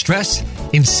marital stress,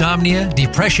 insomnia,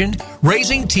 depression,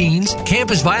 raising teens,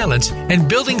 campus violence, and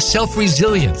building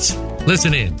self-resilience.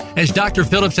 Listen in as Dr.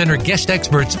 Phillips and her guest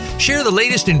experts share the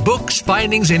latest in books,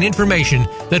 findings, and information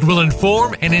that will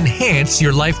inform and enhance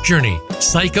your life journey.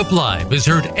 Psych Up Live is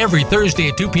heard every Thursday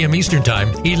at 2 p.m. Eastern Time,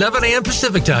 11 a.m.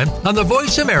 Pacific Time on the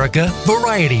Voice America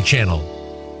Variety Channel.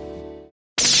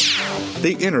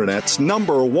 The Internet's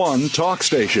 #1 talk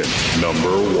station.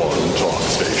 #1 talk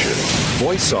station.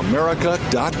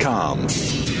 VoiceAmerica.com.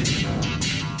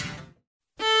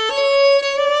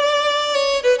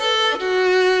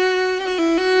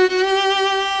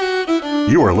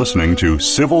 You are listening to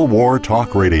Civil War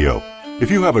Talk Radio. If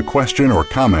you have a question or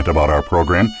comment about our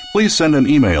program, please send an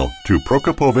email to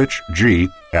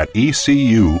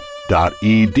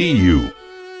prokopowicz@ecu.edu.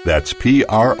 That's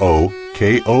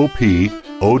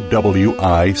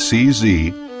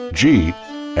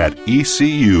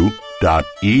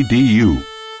prokopowicz@ecu.edu.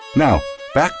 Now,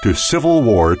 back to Civil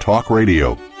War Talk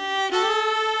Radio.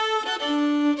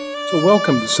 So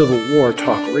welcome to Civil War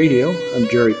Talk Radio. I'm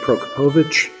Gerry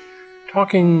Prokopowicz,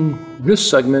 talking this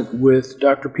segment with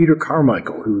Dr. Peter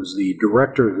Carmichael, who's the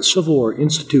director of the Civil War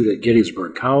Institute at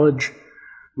Gettysburg College.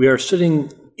 We are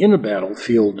sitting in a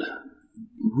battlefield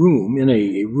room, in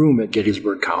a room at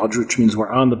Gettysburg College, which means we're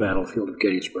on the battlefield of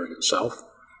Gettysburg itself.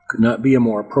 Could not be a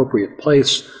more appropriate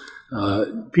place.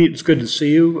 Pete, it's good to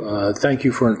see you. Thank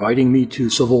you for inviting me to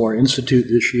Civil War Institute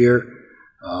this year.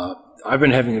 I've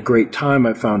been having a great time.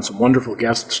 I've found some wonderful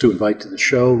guests to invite to the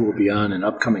show who will be on in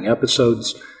upcoming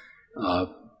episodes. How's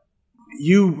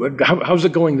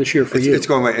it going this year for you? It's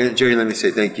going well. And Gerry, let me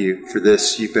say thank you for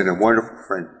this. You've been a wonderful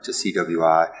friend to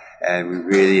CWI, and we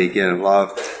really, again,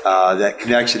 love that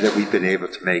connection that we've been able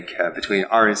to make between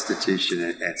our institution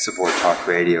and Civil War Talk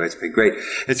Radio. It's been great.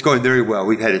 It's going very well.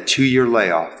 We've had a 2-year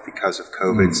layoff because of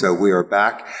COVID, so we are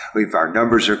back. Our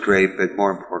numbers are great, but more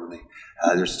importantly,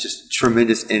 there's just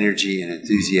tremendous energy and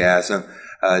enthusiasm.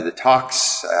 The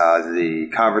talks, the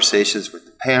conversations with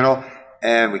the panel,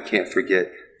 and we can't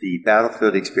forget the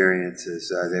battlefield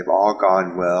experiences. They've all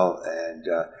gone well. And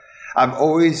I'm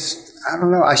always,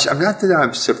 I'm not that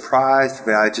I'm surprised,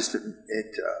 but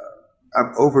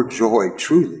I'm overjoyed,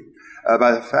 truly,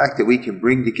 by the fact that we can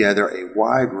bring together a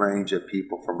wide range of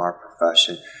people from our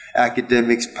profession.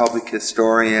 Academics, public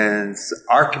historians,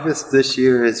 archivists this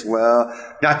year as well,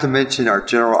 not to mention our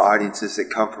general audiences that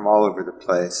come from all over the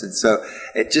place. And so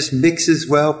it just mixes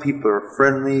well. People are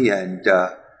friendly, and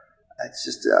it's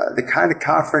just the kind of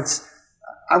conference.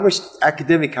 I wish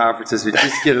academic conferences would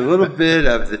just get a little bit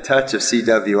of the touch of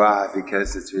CWI,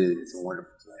 because it's a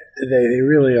wonderful place. They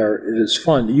really are. It is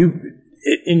fun.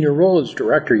 In your role as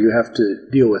director, you have to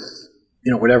deal with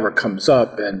whatever comes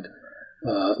up. And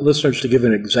listeners, to give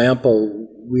an example,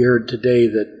 we heard today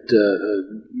that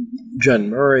Jen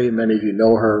Murray, many of you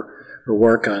know her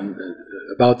work on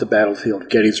about the battlefield of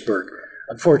Gettysburg,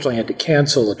 unfortunately had to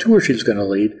cancel a tour she was going to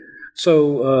lead.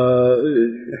 So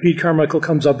Pete Carmichael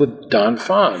comes up with Don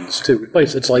Fonz to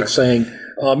replace. It's like saying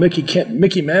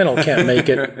Mickey Mantle can't make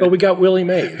it, but we got Willie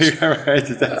Mays. Yeah, right.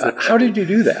 How did you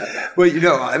do that? Well,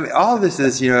 all of this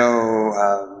is,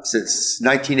 since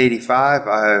 1985,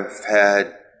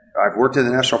 I've worked in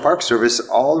the National Park Service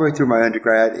all the way through my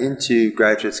undergrad into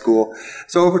graduate school.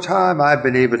 So over time, I've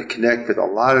been able to connect with a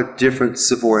lot of different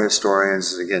Civil War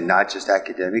historians, again, not just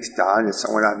academics. Don is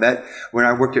someone I met when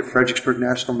I worked at Fredericksburg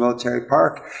National Military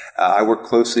Park. I worked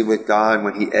closely with Don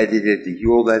when he edited the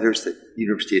Ewell letters that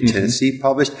University of Tennessee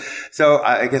published. So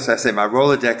I guess I say my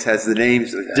Rolodex has the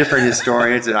names of different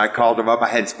historians, and I called him up. I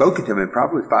hadn't spoken to him in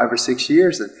probably 5 or 6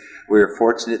 years, and we're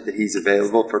fortunate that he's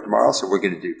available for tomorrow. So we're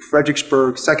going to do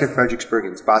Fredericksburg, second Fredericksburg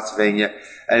in Spotsylvania,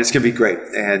 and it's going to be great.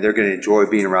 And they're going to enjoy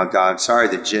being around Don. Sorry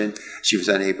that Jen, she was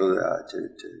unable to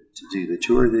do the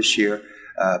tour this year.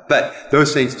 But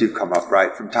those things do come up,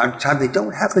 right? From time to time. They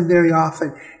don't happen very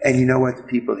often. And you know what? The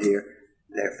people here,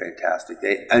 they're fantastic.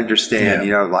 They understand,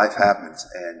 life happens.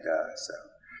 And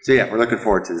so yeah, we're looking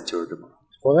forward to the tour tomorrow.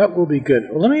 Well, that will be good.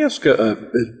 Well, let me ask a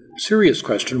serious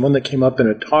question, one that came up in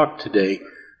a talk today.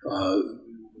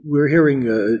 We're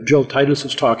hearing Jill Titus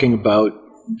is talking about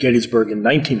Gettysburg in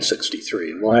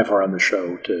 1963, and we'll have her on the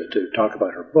show to talk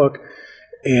about her book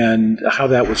and how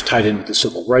that was tied in with the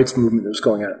civil rights movement that was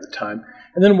going on at the time.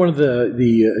 And then one of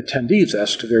the attendees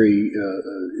asked a very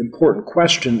important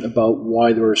question about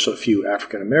why there were so few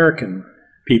African American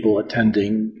people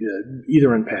attending,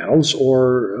 either in panels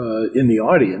or in the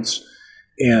audience.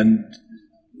 And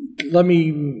let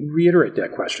me reiterate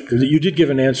that question, because you did give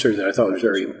an answer that I thought was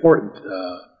very important.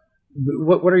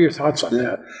 What are your thoughts on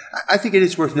that? I think it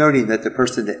is worth noting that the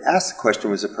person that asked the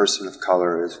question was a person of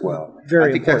color as well.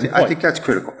 Very important I think that's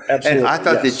critical. Absolutely, and I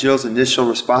thought that Jill's initial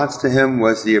response to him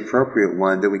was the appropriate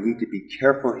one, that we need to be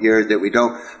careful here that we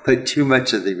don't put too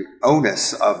much of the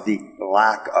onus of the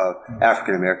lack of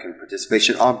African American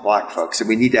participation on black folks. And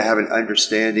we need to have an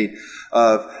understanding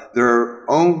of their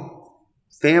own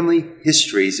family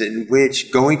histories in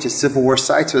which going to Civil War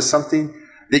sites was something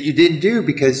that you didn't do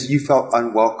because you felt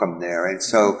unwelcome there. And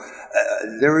so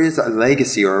there is a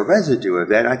legacy or a residue of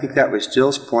that. And I think that was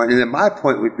Jill's point. And then my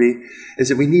point would be is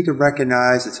that we need to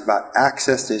recognize it's about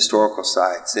access to historical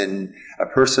sites. And a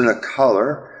person of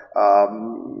color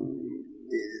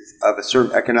of a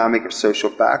certain economic or social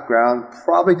background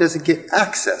probably doesn't get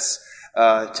access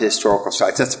to historical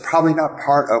sites. That's probably not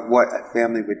part of what a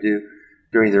family would do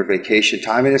during their vacation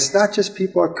time. And it's not just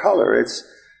people of color. It's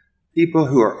people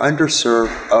who are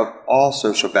underserved of all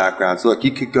social backgrounds. Look,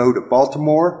 you could go to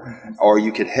Baltimore or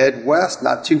you could head west,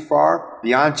 not too far,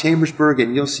 beyond Chambersburg,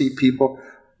 and you'll see people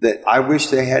that I wish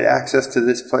they had access to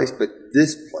this place, but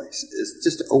this place is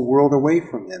just a world away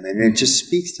from them. And it just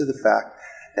speaks to the fact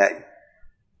that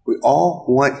we all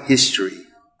want history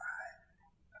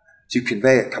to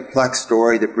convey a complex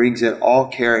story that brings in all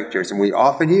characters. And we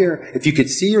often hear, if you could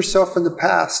see yourself in the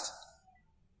past,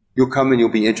 you'll come and you'll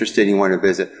be interested and you want to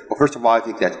visit. Well, first of all, I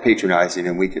think that's patronizing,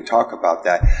 and we can talk about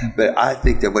that. But I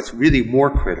think that what's really more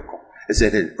critical is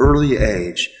that at an early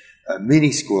age,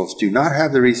 many schools do not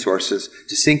have the resources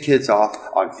to send kids off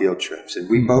on field trips. And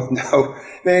we both know,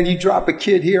 man, you drop a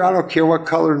kid here, I don't care what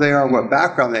color they are, what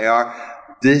background they are,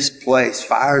 this place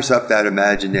fires up that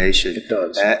imagination. It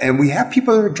does. And we have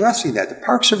people that are addressing that. The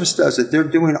Park Service does it. They're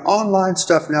doing online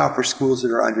stuff now for schools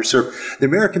that are underserved. The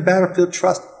American Battlefield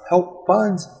Trust help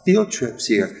funds field trips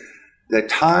here. The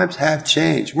times have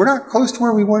changed. We're not close to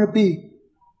where we want to be,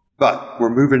 but we're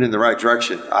moving in the right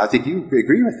direction. I think you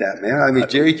agree with that, man. I mean,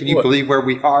 Jerry, can you believe where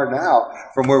we are now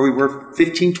from where we were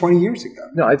 15, 20 years ago?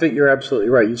 No, I think you're absolutely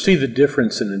right. You see the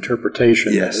difference in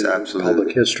interpretation yes, in absolutely.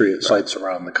 public history at sites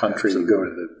around the country. Absolutely. You go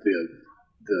to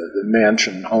the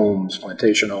mansion homes,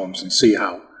 plantation homes, and see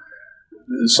how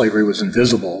slavery was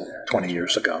invisible 20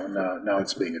 years ago. Now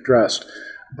it's being addressed.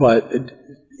 But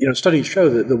studies show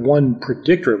that the one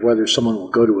predictor of whether someone will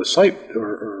go to a site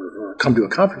or come to a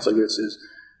conference like this is,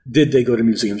 did they go to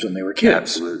museums when they were kids?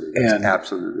 Absolutely. And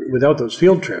absolutely. Without those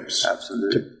field trips,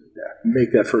 absolutely. To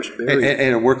make that first barrier.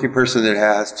 And a working person that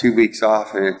has 2 weeks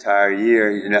off an entire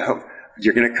year,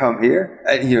 you're going to come here.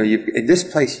 And this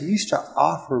place used to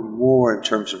offer more in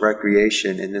terms of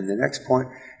recreation. And then the next point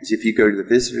is if you go to the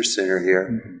visitor center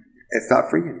here, it's not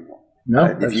free anymore. No,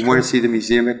 if you want to see the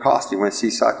museum, it costs. You want to see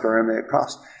Sakurama, it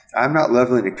costs. I'm not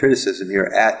leveling a criticism here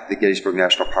at the Gettysburg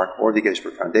National Park or the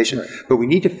Gettysburg Foundation, right. But we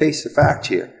need to face the fact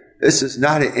here. This is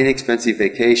not an inexpensive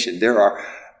vacation. There are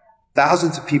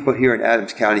thousands of people here in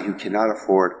Adams County who cannot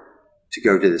afford to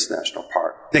go to this national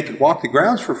park. They can walk the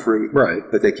grounds for free, right,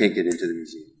 but they can't get into the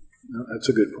museum. No, that's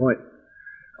a good point.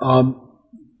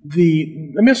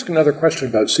 Let me ask another question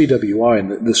about CWI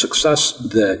and the success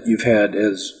that you've had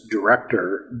as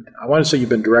director. I want to say you've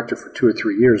been director for 2 or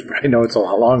 3 years, but I know it's a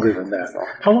lot longer than that.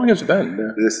 How long has it been?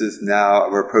 This is now,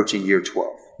 we're approaching year 12.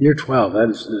 Year 12, that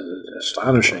is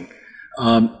astonishing.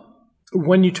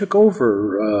 When you took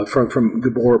over from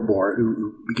Gabor Bor,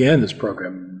 who began this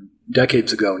program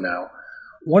decades ago now,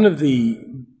 one of the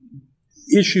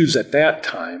issues at that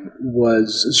time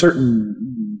was a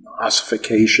certain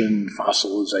ossification,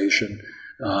 fossilization.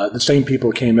 The same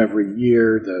people came every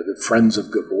year. The Friends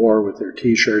of Gabor with their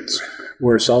T-shirts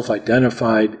were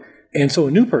self-identified. And so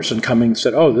a new person coming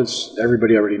said,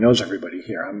 everybody already knows everybody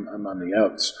here. I'm on the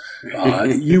outs.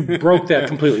 You broke that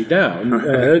completely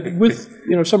down with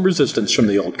some resistance from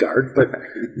the old guard.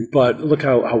 But look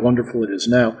how wonderful it is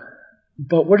now.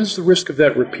 But what is the risk of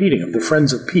that repeating, of the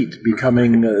Friends of Pete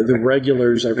becoming the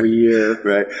regulars every year?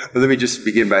 Right. Well, let me just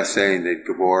begin by saying that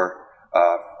Gabor,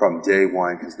 from day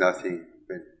one, has nothing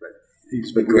but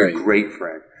he's been great. A great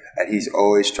friend. And he's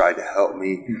always tried to help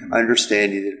me,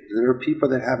 understanding that there are people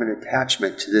that have an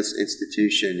attachment to this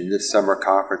institution and this summer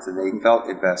conference, and they felt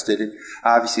invested. And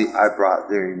obviously, I brought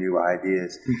very new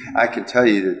ideas. I can tell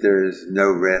you that there is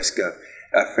no risk of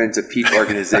a Friends of Pete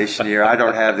organization here. I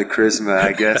don't have the charisma,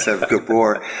 I guess, of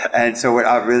Gabor. And so what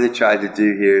I've really tried to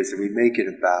do here is that we make it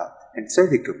about and so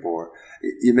did Gabor.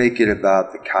 You make it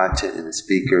about the content and the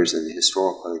speakers and the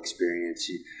historical experience.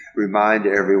 You remind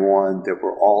everyone that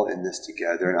we're all in this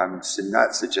together. And I'm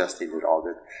not suggesting at all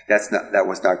that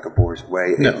was not Gabor's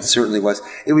way. No. It certainly was.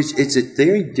 It's a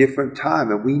very different time,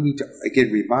 and we need to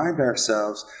again remind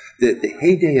ourselves that the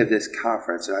heyday of this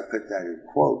conference, and I put that in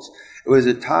quotes, it was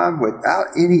a time without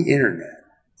any internet,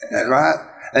 right?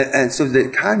 And so the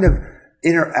kind of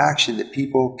interaction that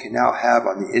people can now have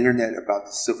on the internet about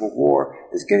the Civil War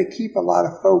is going to keep a lot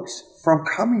of folks from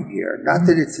coming here. Not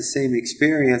that it's the same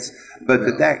experience, but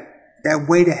that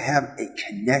way to have a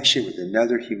connection with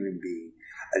another human being,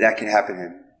 that can happen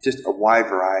in just a wide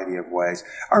variety of ways.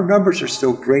 Our numbers are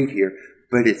still great here,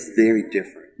 but it's very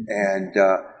different. And,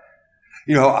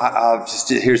 I'll just,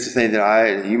 here's the thing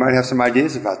you might have some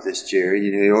ideas about this, Jerry.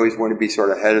 You always want to be sort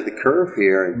of ahead of the curve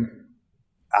here. And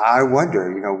I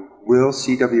wonder, will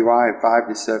CWI in 5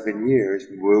 to 7 years,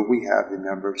 will we have the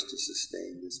numbers to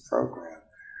sustain this program?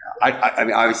 I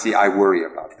mean, obviously, I worry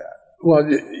about that. Well,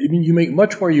 you make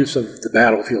much more use of the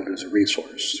battlefield as a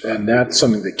resource, and that's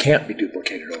something that can't be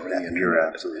duplicated over the internet. You're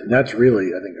absolutely and that's really,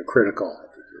 I think, a critical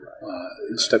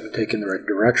step to take in the right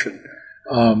direction.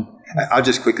 I'll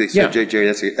just quickly say, Jerry,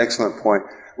 that's an excellent point.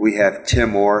 We have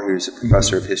Tim Moore, who's a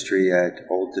professor of history at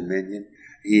Old Dominion.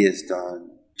 He has done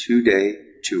 2-day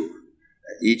tour,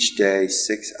 each day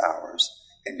 6 hours,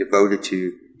 and devoted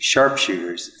to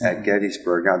sharpshooters at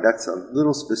Gettysburg. Now, that's a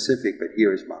little specific, but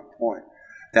here is my point.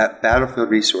 That battlefield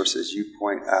resource, as you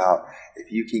point out,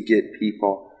 if you can get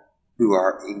people who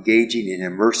are engaging and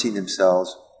immersing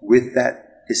themselves with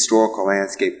that historical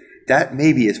landscape, that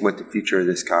maybe is what the future of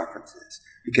this conference is.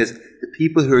 Because the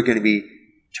people who are going to be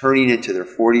turning into their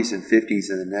 40s and 50s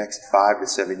in the next 5 to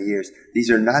 7 years,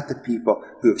 these are not the people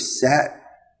who have sat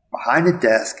behind a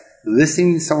desk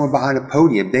listening to someone behind a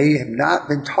podium. They have not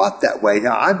been taught that way.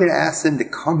 Now, I'm going to ask them to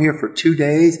come here for 2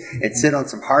 days and sit on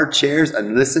some hard chairs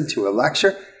and listen to a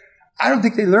lecture. I don't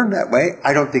think they learn that way.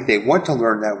 I don't think they want to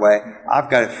learn that way. I've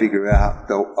got to figure out,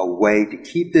 though, a way to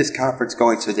keep this conference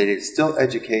going so that it's still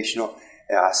educational.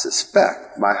 And I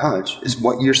suspect, my hunch, is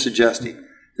what you're suggesting,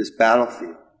 this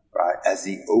battlefield, right, as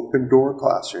the open door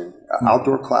classroom,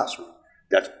 outdoor classroom.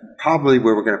 That's probably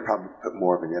where we're going to probably put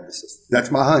more of an emphasis. That's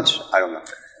my hunch. I don't know.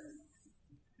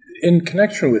 In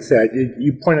connection with that,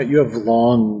 you point out you have a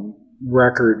long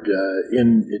record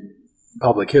in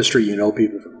public history. You know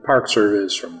people from the Park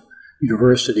Service, from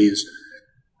universities.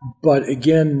 But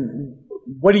again,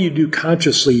 what do you do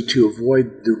consciously to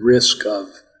avoid the risk of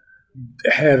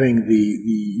having the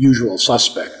usual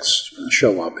suspects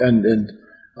show up? And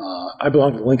I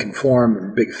belong to the Lincoln Forum.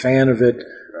 I'm a big fan of it.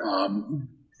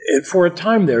 For a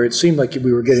time there, it seemed like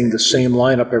we were getting the same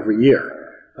lineup every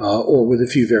year, or with a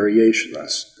few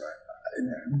variations.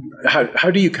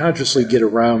 How do you consciously get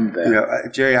around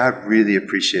that? Jerry, I really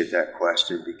appreciate that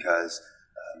question because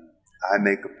I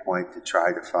make a point to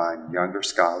try to find younger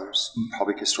scholars,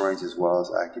 public historians as well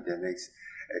as academics.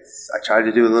 I try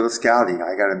to do a little scouting.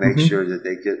 I got to make sure that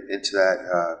they get into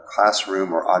that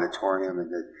classroom or auditorium and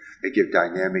that they give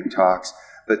dynamic talks.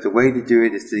 But the way to do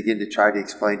it is to begin to try to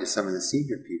explain to some of the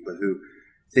senior people who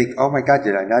think, oh my God,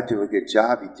 did I not do a good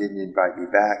job? He didn't invite me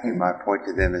back. And my point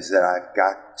to them is that I've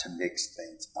got to mix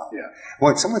things up. Yeah.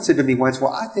 Well, someone said to me once,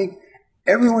 well, I think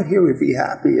everyone here would be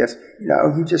happy if,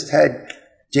 you just had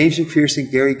James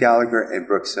McPherson, Gary Gallagher, and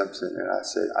Brooks Simpson. And I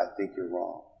said, I think you're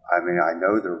wrong. I mean, I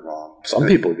know they're wrong. Some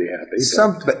people would be happy.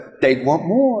 But they'd want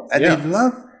more. And they'd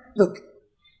love, look,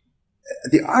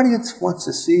 the audience wants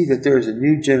to see that there's a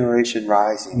new generation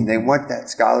rising. And they want that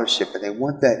scholarship and they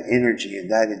want that energy and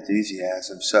that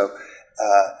enthusiasm. So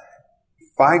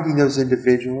finding those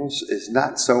individuals is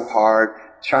not so hard.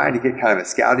 Trying to get kind of a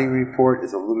scouting report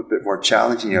is a little bit more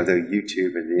challenging. Though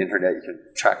YouTube and the internet, you can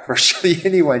track virtually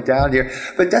anyone down here.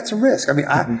 But that's a risk. I mean,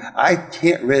 I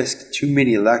can't risk too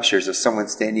many lectures of someone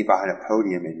standing behind a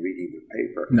podium and reading the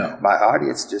paper. No. My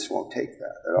audience just won't take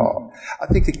that at all. I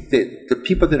think the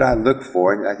people that I look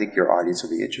for, and I think your audience will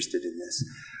be interested in this,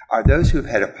 are those who have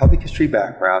had a public history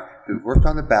background, who've worked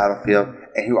on the battlefield,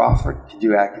 and who offer to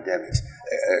do academics.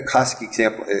 A classic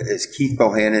example is Keith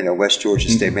Bohannon at West Georgia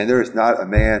State. Man, there is not a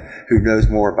man who knows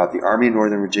more about the Army of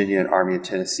Northern Virginia and Army of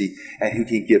Tennessee and who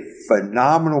can give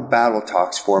phenomenal battle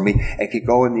talks for me and can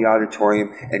go in the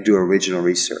auditorium and do original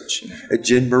research.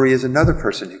 Jen Murray is another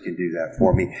person who can do that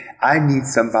for me. I need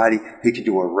somebody who can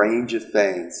do a range of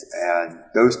things, and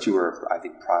those two are, I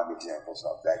think, prime examples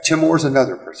of that. Tim Moore's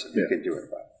another person who can do it.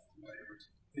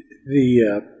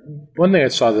 The one thing I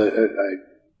saw that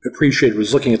I appreciated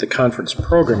was looking at the conference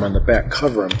program on the back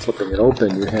cover. I'm flipping it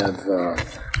open. You have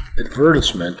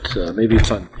advertisement. Maybe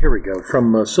it's on. Here we go.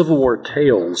 From Civil War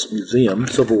Tales Museum,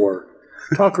 Civil War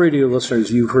Talk Radio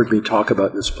listeners, you've heard me talk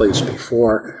about this place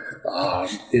before.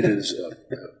 It is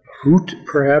a hoot,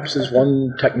 perhaps, is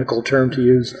one technical term to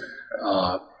use.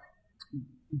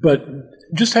 But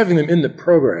just having them in the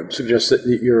program suggests that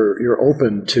you're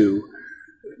open to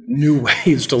new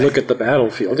ways to look at the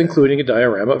battlefield, including a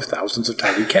diorama of thousands of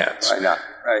tiny cats. I know.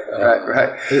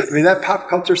 Right. I mean, that pop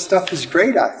culture stuff is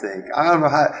great, I think. I don't know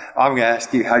how. I'm going to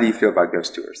ask you, how do you feel about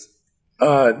ghost tours?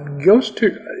 Ghost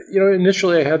tour,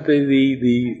 initially I had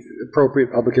the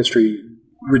appropriate public history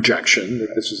rejection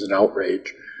that this is an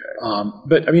outrage.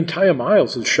 But, I mean, Taya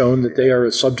Miles has shown that they are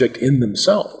a subject in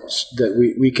themselves, that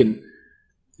we can,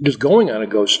 just going on a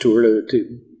ghost tour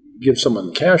to give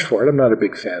someone cash for it, I'm not a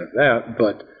big fan of that,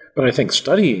 but I think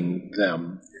studying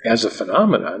them as a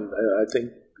phenomenon, I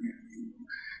think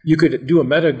you could do a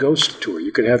meta ghost tour.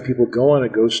 You could have people go on a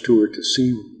ghost tour to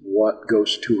see what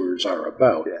ghost tours are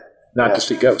about, not to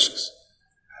see ghosts.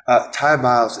 Taya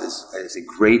Miles is a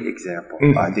great example,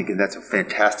 I think, and that's a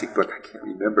fantastic book. I can't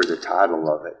remember the title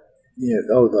of it. Yeah.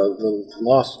 Oh, the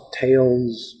Lost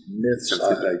Tales, Myths.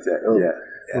 Something like that.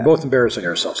 We're both embarrassing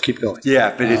ourselves. Keep going.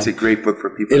 Yeah, but it's a great book for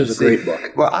people to see. It is a great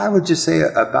book. Well, I would just say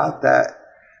about that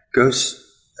ghost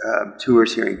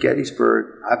tours here in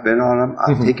Gettysburg, I've been on them.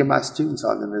 I've taken my students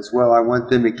on them as well. I want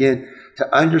them, again,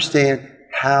 to understand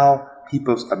how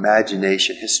people's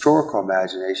imagination, historical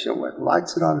imagination, what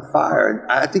lights it on fire.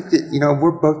 And I think that,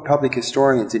 we're both public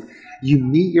historians, and you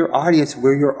meet your audience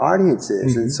where your audience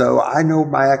is. And so I know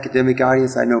my academic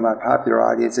audience, I know my popular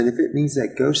audience, and if it means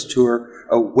that ghost tour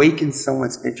awakens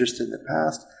someone's interest in the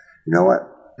past, you know what?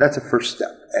 That's a first step.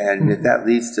 And if that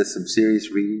leads to some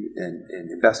serious reading and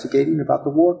investigating about the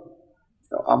war,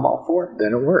 I'm all for it.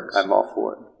 Then it works. I'm all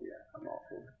for it. Yeah, I'm all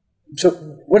for it. So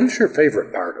what is your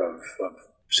favorite part of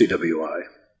CWI?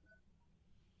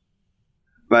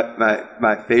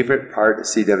 My favorite part of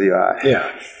CWI.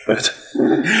 Yeah, but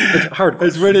it's hard.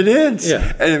 It's when it ends.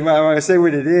 Yeah. And when I say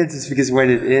when it ends, it's because when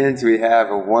it ends, we have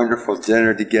a wonderful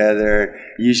dinner together.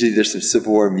 Usually there's some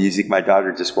Civil War music. My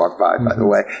daughter just walked by the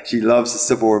way. She loves the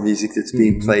Civil War music that's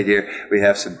being played here. We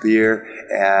have some beer,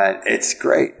 and it's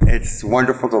great. It's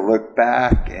wonderful to look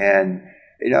back, and,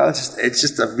 it's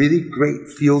just a really great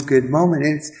feel-good moment.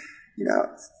 And it's,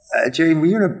 Jerry, were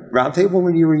you in a round table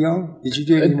when you were young? Did you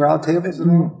do any round tables at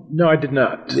all? No, I did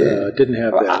not. Didn't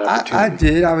have that opportunity. I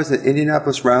did. I was at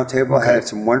Indianapolis Round Table. I had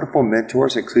some wonderful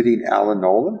mentors, including Alan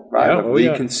Nolan,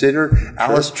 right? Considered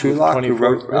Alice Trulock, who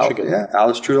wrote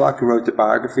Alice Trulock, who wrote the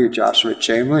biography of Joshua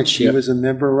Chamberlain. She was a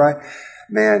member, right?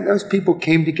 Man, those people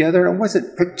came together, and it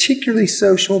wasn't particularly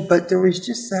social, but there was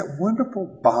just that wonderful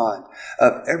bond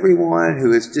of everyone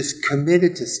who is just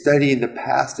committed to studying the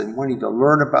past and wanting to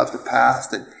learn about the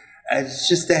past, and it's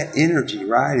just that energy,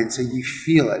 right? And so you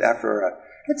feel it after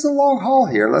it's a long haul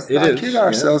here. Let's not kid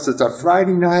ourselves. Yeah. It's a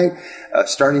Friday night,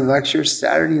 starting lectures,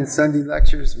 Saturday and Sunday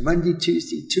lectures, Monday,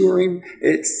 Tuesday touring.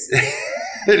 It's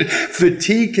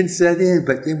fatigue can set in,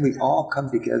 but then we all come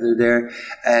together there,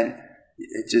 and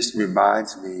it just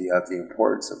reminds me of the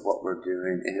importance of what we're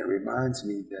doing, and it reminds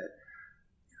me that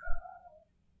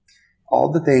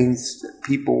all the things that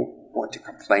people want to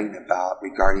complain about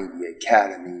regarding the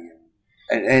academy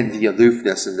and the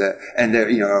aloofness and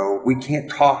we can't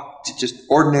talk to just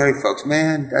ordinary folks.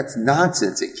 Man, that's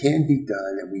nonsense. It can be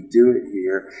done, and we do it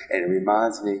here. And it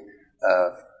reminds me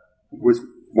of was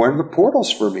one of the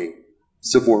portals for me,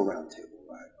 Civil War Roundtable.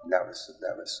 Right? And that was so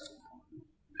important.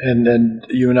 And then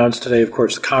you announced today, of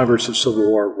course, the Congress of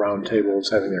Civil War Roundtable is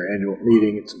having their annual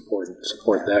meeting. It's important to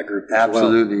support that group as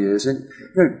Absolutely is. And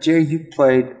Jay, you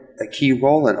played a key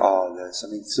role in all of this.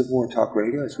 I mean, Civil War Talk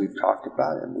Radio, as we've talked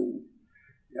about,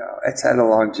 it's had a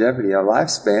longevity, a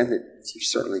lifespan that you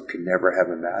certainly could never have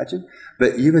imagined.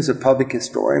 But you as a public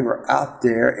historian were out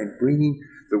there and bringing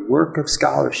the work of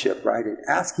scholarship, right, and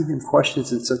asking them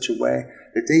questions in such a way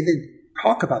that they then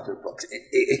talk about their books in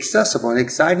accessible and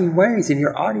exciting ways, and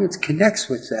your audience connects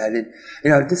with that.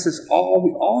 And, this is all,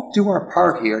 we all do our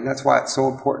part here, and that's why it's so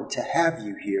important to have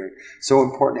you here. So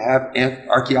important to have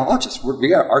archaeologists. We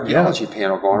got an archaeology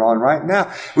panel going on right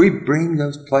now. We bring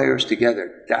those players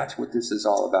together. That's what this is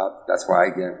all about. That's why,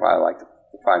 again, I like the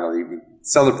final evening.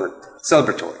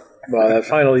 Celebratory. Well, that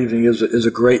final evening is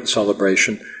a great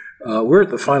celebration. We're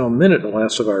at the final minute, the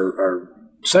last of our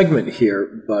segment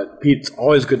here, but Pete, it's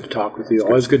always good to talk with you.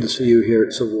 Always good to see you here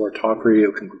at Civil War Talk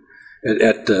Radio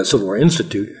at Civil War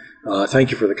Institute.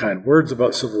 Thank you for the kind words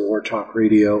about Civil War Talk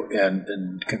Radio,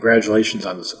 and congratulations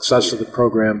on the success of the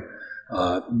program.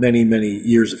 Many, many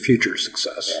years of future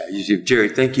success. Yeah, you do. Gerry,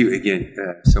 thank you again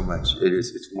so much.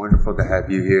 It's wonderful to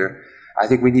have you here. I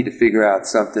think we need to figure out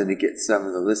something to get some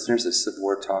of the listeners of Civil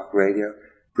War Talk Radio,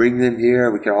 bring them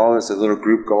here. We can all, as a little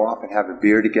group, go off and have a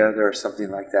beer together or something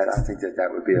like that. I think that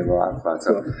would be a lot of fun.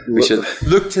 So we should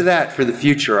look to that for the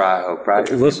future, I hope, right?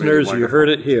 Listeners, really, you heard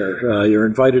it here. You're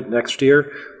invited next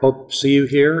year. Hope to see you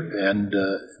here. And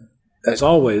as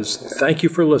always, thank you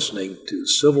for listening to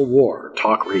Civil War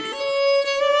Talk Radio.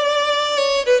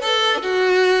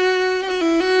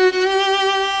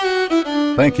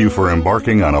 Thank you for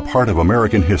embarking on a part of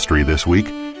American history this week.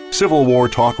 Civil War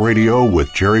Talk Radio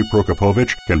with Gerry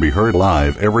Prokopowicz can be heard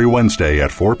live every Wednesday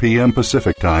at 4 p.m.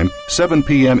 Pacific Time, 7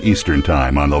 p.m. Eastern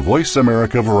Time on the Voice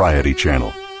America Variety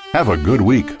Channel. Have a good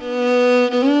week.